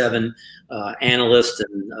or 7 analysts.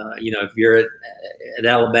 And, if you're at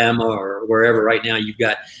Alabama or wherever right now, you've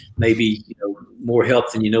got maybe, more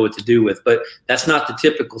help than you know what to do with. But that's not the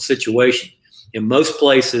typical situation. In most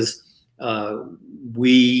places,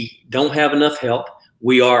 we don't have enough help.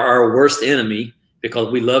 We are our worst enemy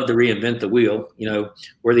because we love to reinvent the wheel.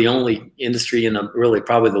 We're the only industry in really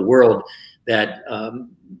probably the world that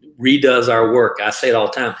redoes our work. I say it all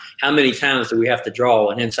the time. How many times do we have to draw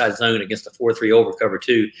an inside zone against a 4-3 over cover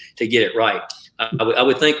 2 to get it right? I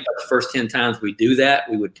would think about the first 10 times we do that,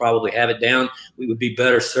 we would probably have it down. We would be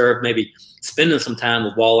better served maybe spending some time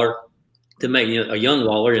with Waller to make, a young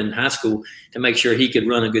Waller in high school, to make sure he could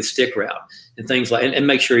run a good stick route and things like, and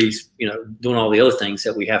make sure he's, doing all the other things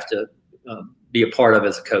that we have to be a part of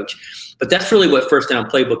as a coach. But that's really what First Down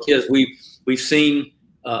Playbook is. We've seen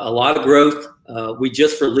a lot of growth. We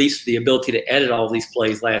just released the ability to edit all these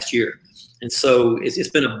plays last year, and so it's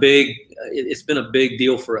been a big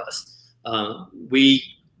deal for us. We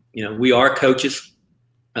are coaches,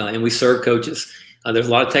 and we serve coaches. There's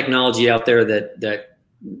a lot of technology out there that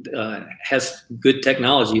has good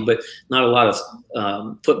technology, but not a lot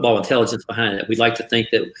of football intelligence behind it. We'd like to think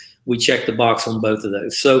that we check the box on both of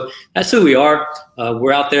those. So that's who we are.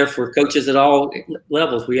 We're out there for coaches at all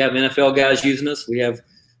levels. We have NFL guys using us. We have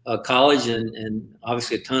college and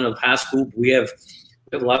obviously a ton of high school. We have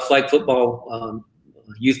a lot of flag football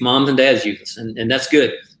youth moms and dads use us, and that's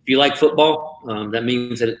good. If you like football, that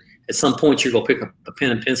means that at some point you're going to pick up a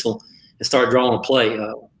pen and pencil and start drawing a play.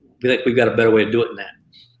 We think we've got a better way to do it than that.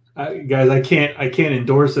 Guys, I can't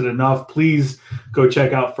endorse it enough. Please go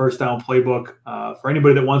check out First Down Playbook. For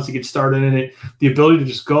anybody that wants to get started in it, the ability to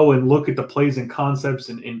just go and look at the plays and concepts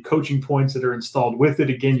and coaching points that are installed with it.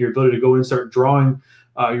 Again, your ability to go and start drawing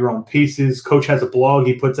your own pieces. Coach has a blog.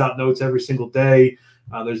 He puts out notes every single day.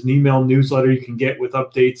 There's an email newsletter you can get with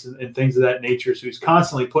updates and things of that nature. So he's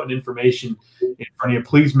constantly putting information in front of you.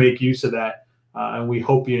 Please make use of that, and we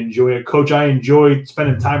hope you enjoy it. Coach, I enjoyed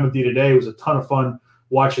spending time with you today. It was a ton of fun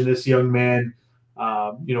watching this young man.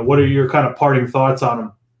 What are your kind of parting thoughts on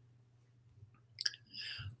him?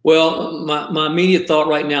 Well, my immediate thought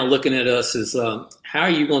right now looking at us is how are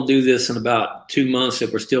you going to do this in about 2 months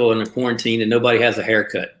if we're still in a quarantine and nobody has a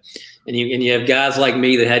haircut? And you have guys like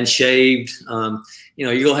me that hadn't shaved.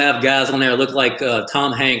 You're going to have guys on there that look like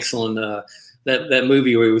Tom Hanks on that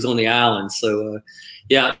movie where he was on the island. So,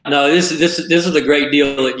 this is a great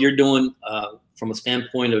deal that you're doing from a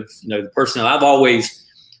standpoint of, the personnel. I've always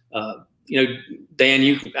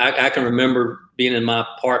Dan, I can remember being in my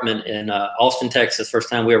apartment in Austin, Texas, first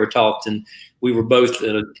time we ever talked, and we were both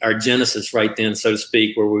at our genesis right then, so to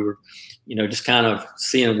speak, where we were, just kind of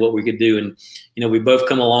seeing what we could do. And, we both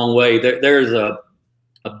come a long way. There's a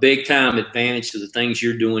big time advantage to the things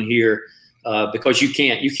you're doing here because you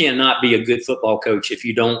cannot be a good football coach if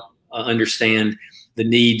you don't understand the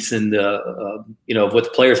needs and what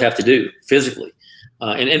the players have to do physically,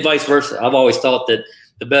 and vice versa. I've always thought that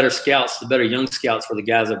the better scouts, the better young scouts were the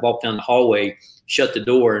guys that walked down the hallway, shut the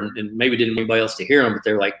door, and maybe didn't want anybody else to hear them, but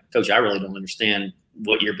they're like, Coach, I really don't understand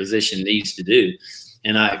what your position needs to do.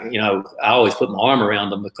 And I always put my arm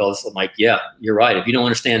around them because I'm like, yeah, you're right. If you don't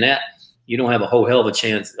understand that, you don't have a whole hell of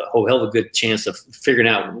a good chance of figuring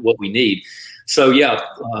out what we need. So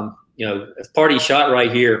a parting shot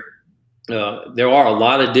right here. There are a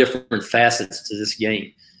lot of different facets to this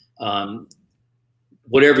game.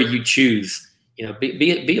 Whatever you choose,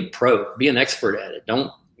 be a pro, be an expert at it.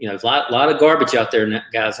 Don't, there's a lot of garbage out there,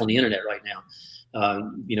 guys, on the internet right now.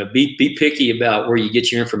 Be picky about where you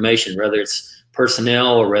get your information, whether it's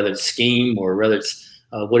personnel or whether it's scheme or whether it's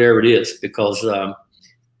whatever it is, because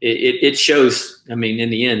it shows. I mean, in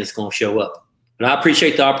the end, it's going to show up. But I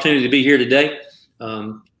appreciate the opportunity to be here today.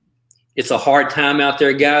 It's a hard time out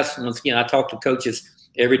there, guys. Once again, I talk to coaches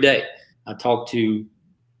every day. I talk to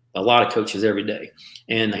a lot of coaches every day,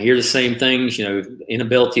 and I hear the same things.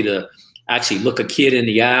 Inability to actually look a kid in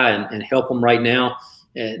the eye and help them right now.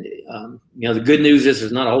 And the good news is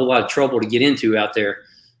there's not a whole lot of trouble to get into out there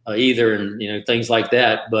either, and things like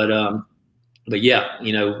that. But yeah,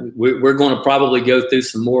 we're going to probably go through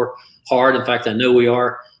some more hard. In fact, I know we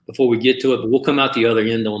are before we get to it, but we'll come out the other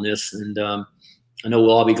end on this, and I know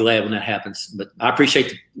we'll all be glad when that happens. But I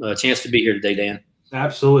appreciate the chance to be here today, Dan.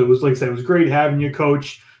 Absolutely. It was, like I said, it was great having you,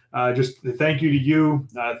 Coach. Just thank you to you.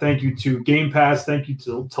 Thank you to Game Pass. Thank you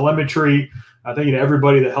to Telemetry. Thank you to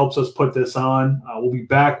everybody that helps us put this on. We'll be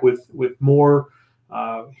back with more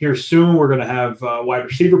here soon. We're going to have wide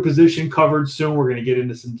receiver position covered soon. We're going to get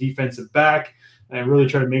into some defensive back and really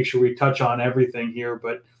try to make sure we touch on everything here.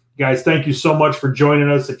 But, guys, thank you so much for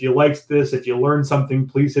joining us. If you liked this, if you learned something,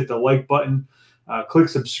 please hit the like button. Click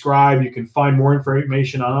subscribe. You can find more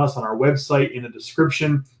information on us on our website in the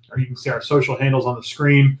description, or you can see our social handles on the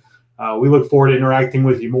screen. We look forward to interacting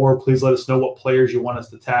with you more. Please let us know what players you want us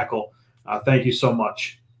to tackle. Thank you so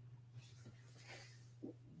much.